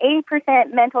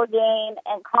 80% mental game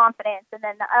and confidence, and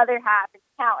then the other half is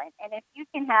talent. And if you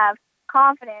can have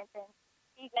confidence and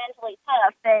be mentally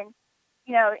tough, then,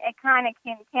 it kind of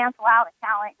can cancel out the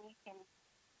talent, and you can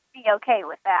be okay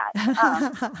with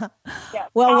that.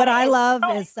 Well, what I love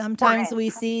is sometimes we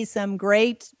see some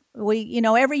great,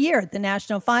 every year at the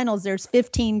national finals, there's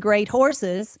 15 great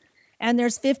horses and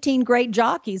there's 15 great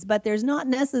jockeys, but there's not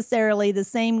necessarily the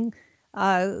same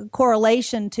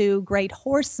correlation to great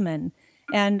horsemen.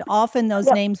 And often those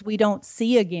names we don't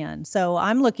see again. So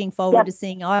I'm looking forward to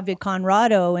seeing Ivy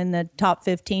Conrado in the top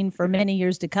 15 for many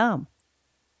years to come.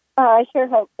 I sure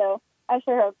hope so.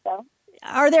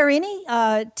 Are there any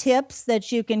tips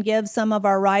that you can give some of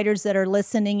our riders that are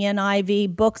listening in, Ivy,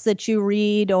 books that you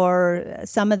read or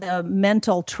some of the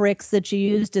mental tricks that you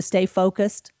use to stay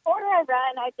focused? Before I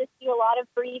run, I just do a lot of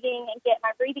breathing and get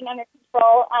my breathing under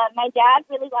control. My dad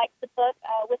really likes the book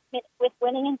with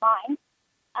Winning in Mind.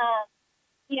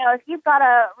 If you've got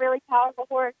a really powerful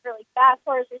horse, really fast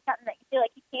horse, or something that you feel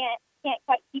like you can't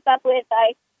quite keep up with,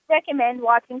 I recommend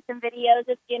watching some videos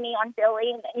of Jimmy on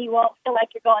Billy, and then you won't feel like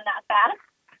you're going that fast.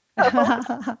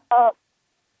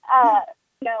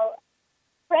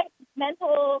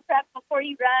 Mental prep before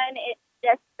you run, it's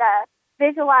just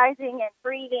visualizing and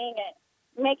breathing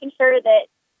and making sure that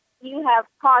you have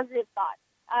positive thoughts.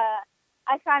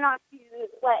 I try not to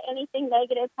let anything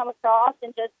negative come across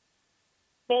and just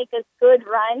make a good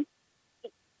run.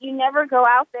 You never go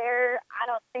out there, I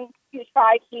don't think, to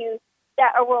try to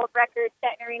set a world record,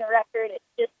 set an arena record. It's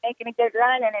just making a good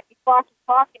run, and if you talk, you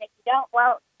talk, and if you don't,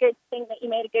 well, it's a good thing that you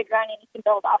made a good run and you can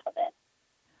build off of it.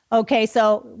 Okay,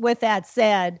 so with that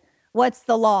said, what's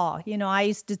the law? I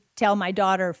used to tell my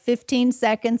daughter 15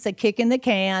 seconds, a kick in the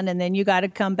can, and then you got to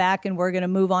come back and we're going to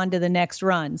move on to the next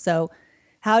run. So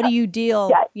how do you deal?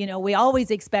 We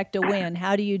always expect a win.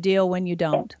 How do you deal when you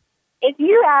don't? If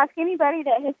you ask anybody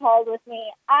that has hauled with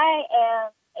me, I am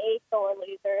a sore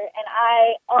loser, and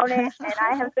I own it, and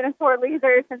I have been a sore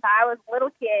loser since I was a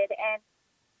little kid, and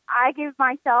I give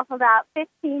myself about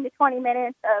 15 to 20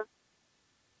 minutes of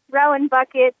throwing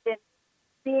buckets and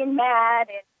being mad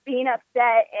and being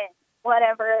upset and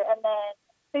whatever, and then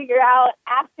figure out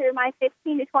after my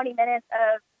 15 to 20 minutes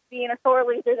of being a sore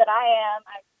loser that I am,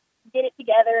 I get it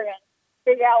together and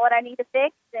figure out what I need to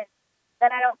fix, and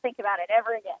then I don't think about it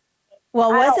ever again.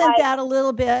 Well, wasn't that a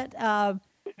little bit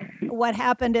what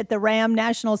happened at the Ram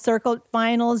National Circle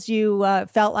Finals? You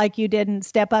felt like you didn't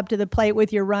step up to the plate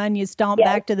with your run. You stomped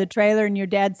back to the trailer, and your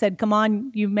dad said, "Come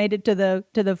on, you made it to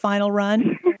the final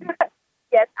run."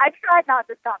 Yes, I tried not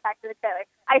to stomp back to the trailer.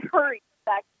 I hurried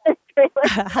back to the trailer.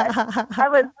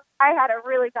 I had a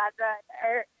really bad run,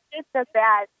 or just a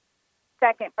bad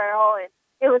second barrel, and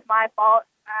it was my fault.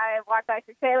 I walked back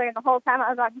to the trailer, and the whole time I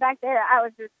was walking back there, I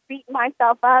was just beating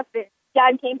myself up. And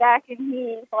Dad came back, and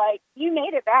he's like, "You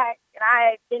made it back," and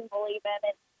I didn't believe him,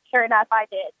 and sure enough, I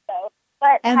did. So,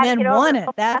 and then won it.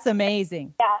 That's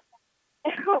amazing. Yeah.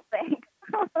 Thanks.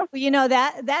 Well, you know,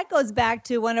 that goes back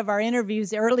to one of our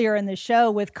interviews earlier in the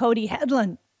show with Cody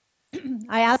Hedlund.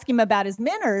 I asked him about his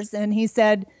minors, and he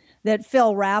said that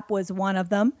Phil Rapp was one of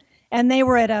them. And they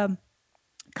were at a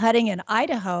cutting in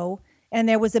Idaho, and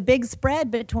there was a big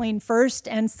spread between first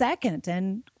and second.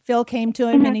 And Phil came to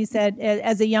him and he said,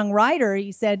 as a young rider,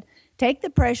 he said, take the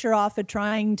pressure off of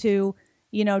trying to,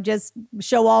 you know, just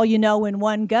show all you know in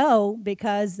one go,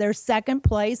 because there's second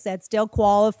place that still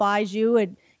qualifies you.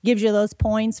 It gives you those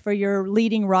points for your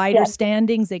leading rider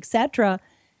standings, etc.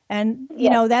 And, you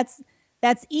know, that's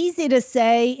easy to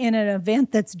say in an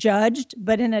event that's judged,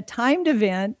 but in a timed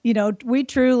event, you know, we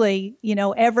truly, you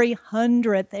know, every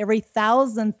 100th, every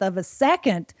 1,000th of a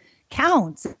second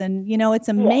counts. And, you know, it's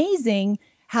amazing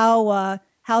how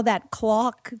that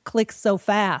clock clicks so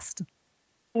fast.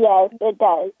 Yes, it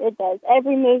does. It does.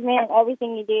 Every movement,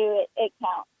 everything you do, it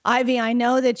counts. Ivy, I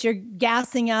know that you're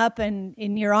gassing up and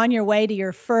you're on your way to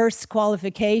your first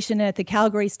qualification at the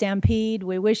Calgary Stampede.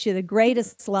 We wish you the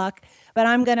greatest luck, but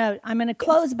I'm gonna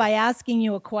close by asking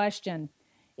you a question.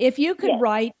 If you could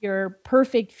write your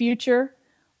perfect future,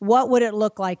 what would it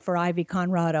look like for Ivy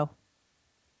Conrado?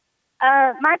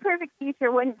 My perfect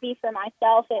future wouldn't be for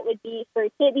myself. It would be for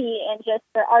Tibby and just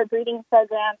for our breeding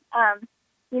program.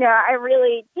 You know,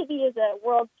 Tibby is a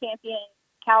world champion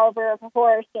caliber of a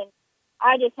horse, and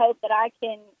I just hope that I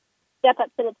can step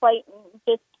up to the plate and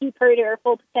just keep her to her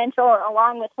full potential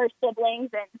along with her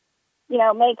siblings, and, you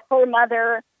know, make her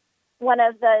mother one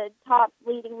of the top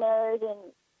leading mares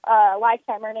and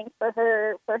lifetime earnings for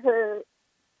her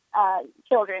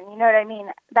children. You know what I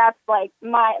mean? That's like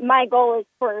my goal is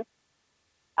for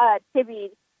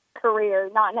Tibby's career,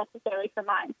 not necessarily for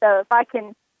mine. So if I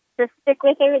can just stick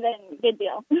with her, then good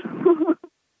deal.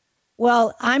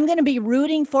 Well, I'm going to be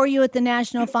rooting for you at the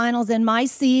national finals, and my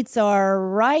seats are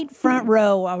right front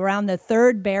row around the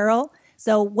third barrel.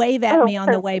 So wave at me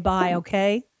on the way by,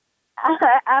 okay?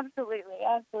 Absolutely.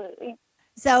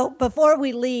 So before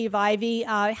we leave, Ivy,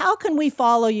 how can we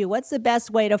follow you? What's the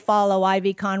best way to follow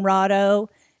Ivy Conrado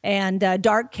and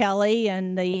Dark Kelly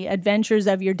and the adventures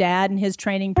of your dad and his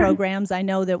training programs? I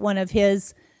know that one of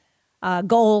his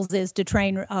goals is to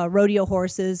train rodeo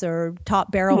horses or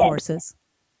top barrel horses.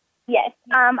 Yes.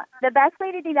 The best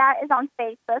way to do that is on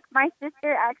Facebook. My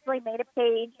sister actually made a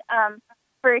page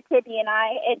for Tibby and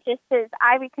I. It just says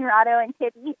Ivy Conrado and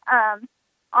Tibby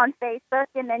on Facebook.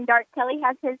 And then Dark Kelly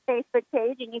has his Facebook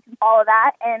page, and you can follow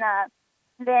that. And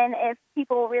then if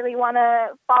people really want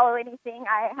to follow anything,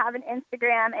 I have an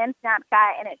Instagram and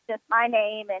Snapchat, and it's just my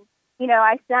name. And, you know,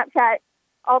 I Snapchat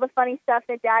all the funny stuff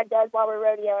that Dad does while we're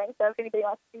rodeoing. So if anybody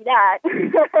wants to see that.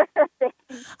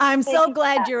 I'm so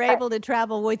glad you're able to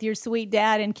travel with your sweet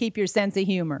dad and keep your sense of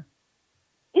humor.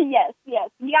 Yes. You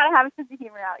got to have a sense of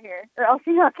humor out here, or else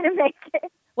you're not going to make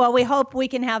it. Well, we hope we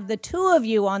can have the two of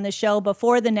you on the show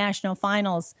before the national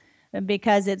finals,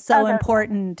 because it's so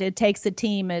important. It takes a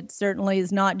team. It certainly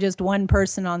is not just one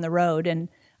person on the road. And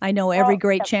I know every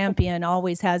great champion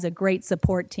always has a great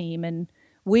support team. And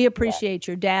we appreciate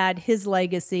your dad, his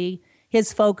legacy,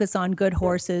 his focus on good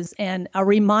horses, and a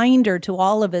reminder to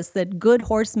all of us that good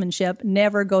horsemanship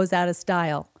never goes out of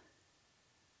style.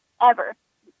 Ever.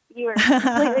 You are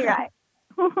completely right.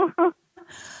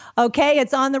 Okay,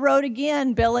 it's on the road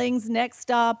again. Billings, next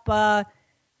stop.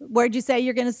 Where'd you say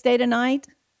you're going to stay tonight?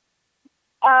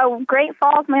 Great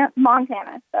Falls,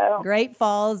 Montana. So Great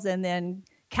Falls, and then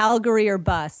Calgary or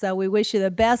bust. So we wish you the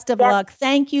best of luck.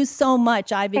 Thank you so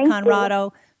much, Ivy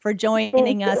Conrado, for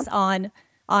joining us on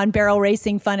Barrel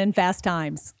Racing Fun and Fast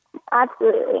Times.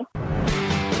 Absolutely.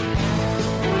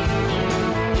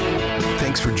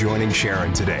 Thanks for joining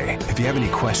Sharon today. If you have any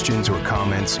questions or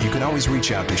comments, you can always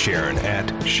reach out to Sharon at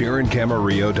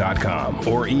SharonCamarillo.com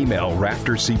or email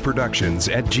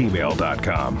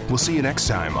raftercproductions@gmail.com. We'll see you next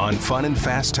time on Fun and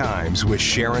Fast Times with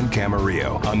Sharon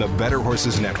Camarillo on the Better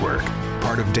Horses Network.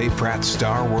 part of Dave Pratt's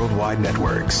Star Worldwide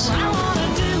Networks. I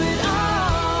wanna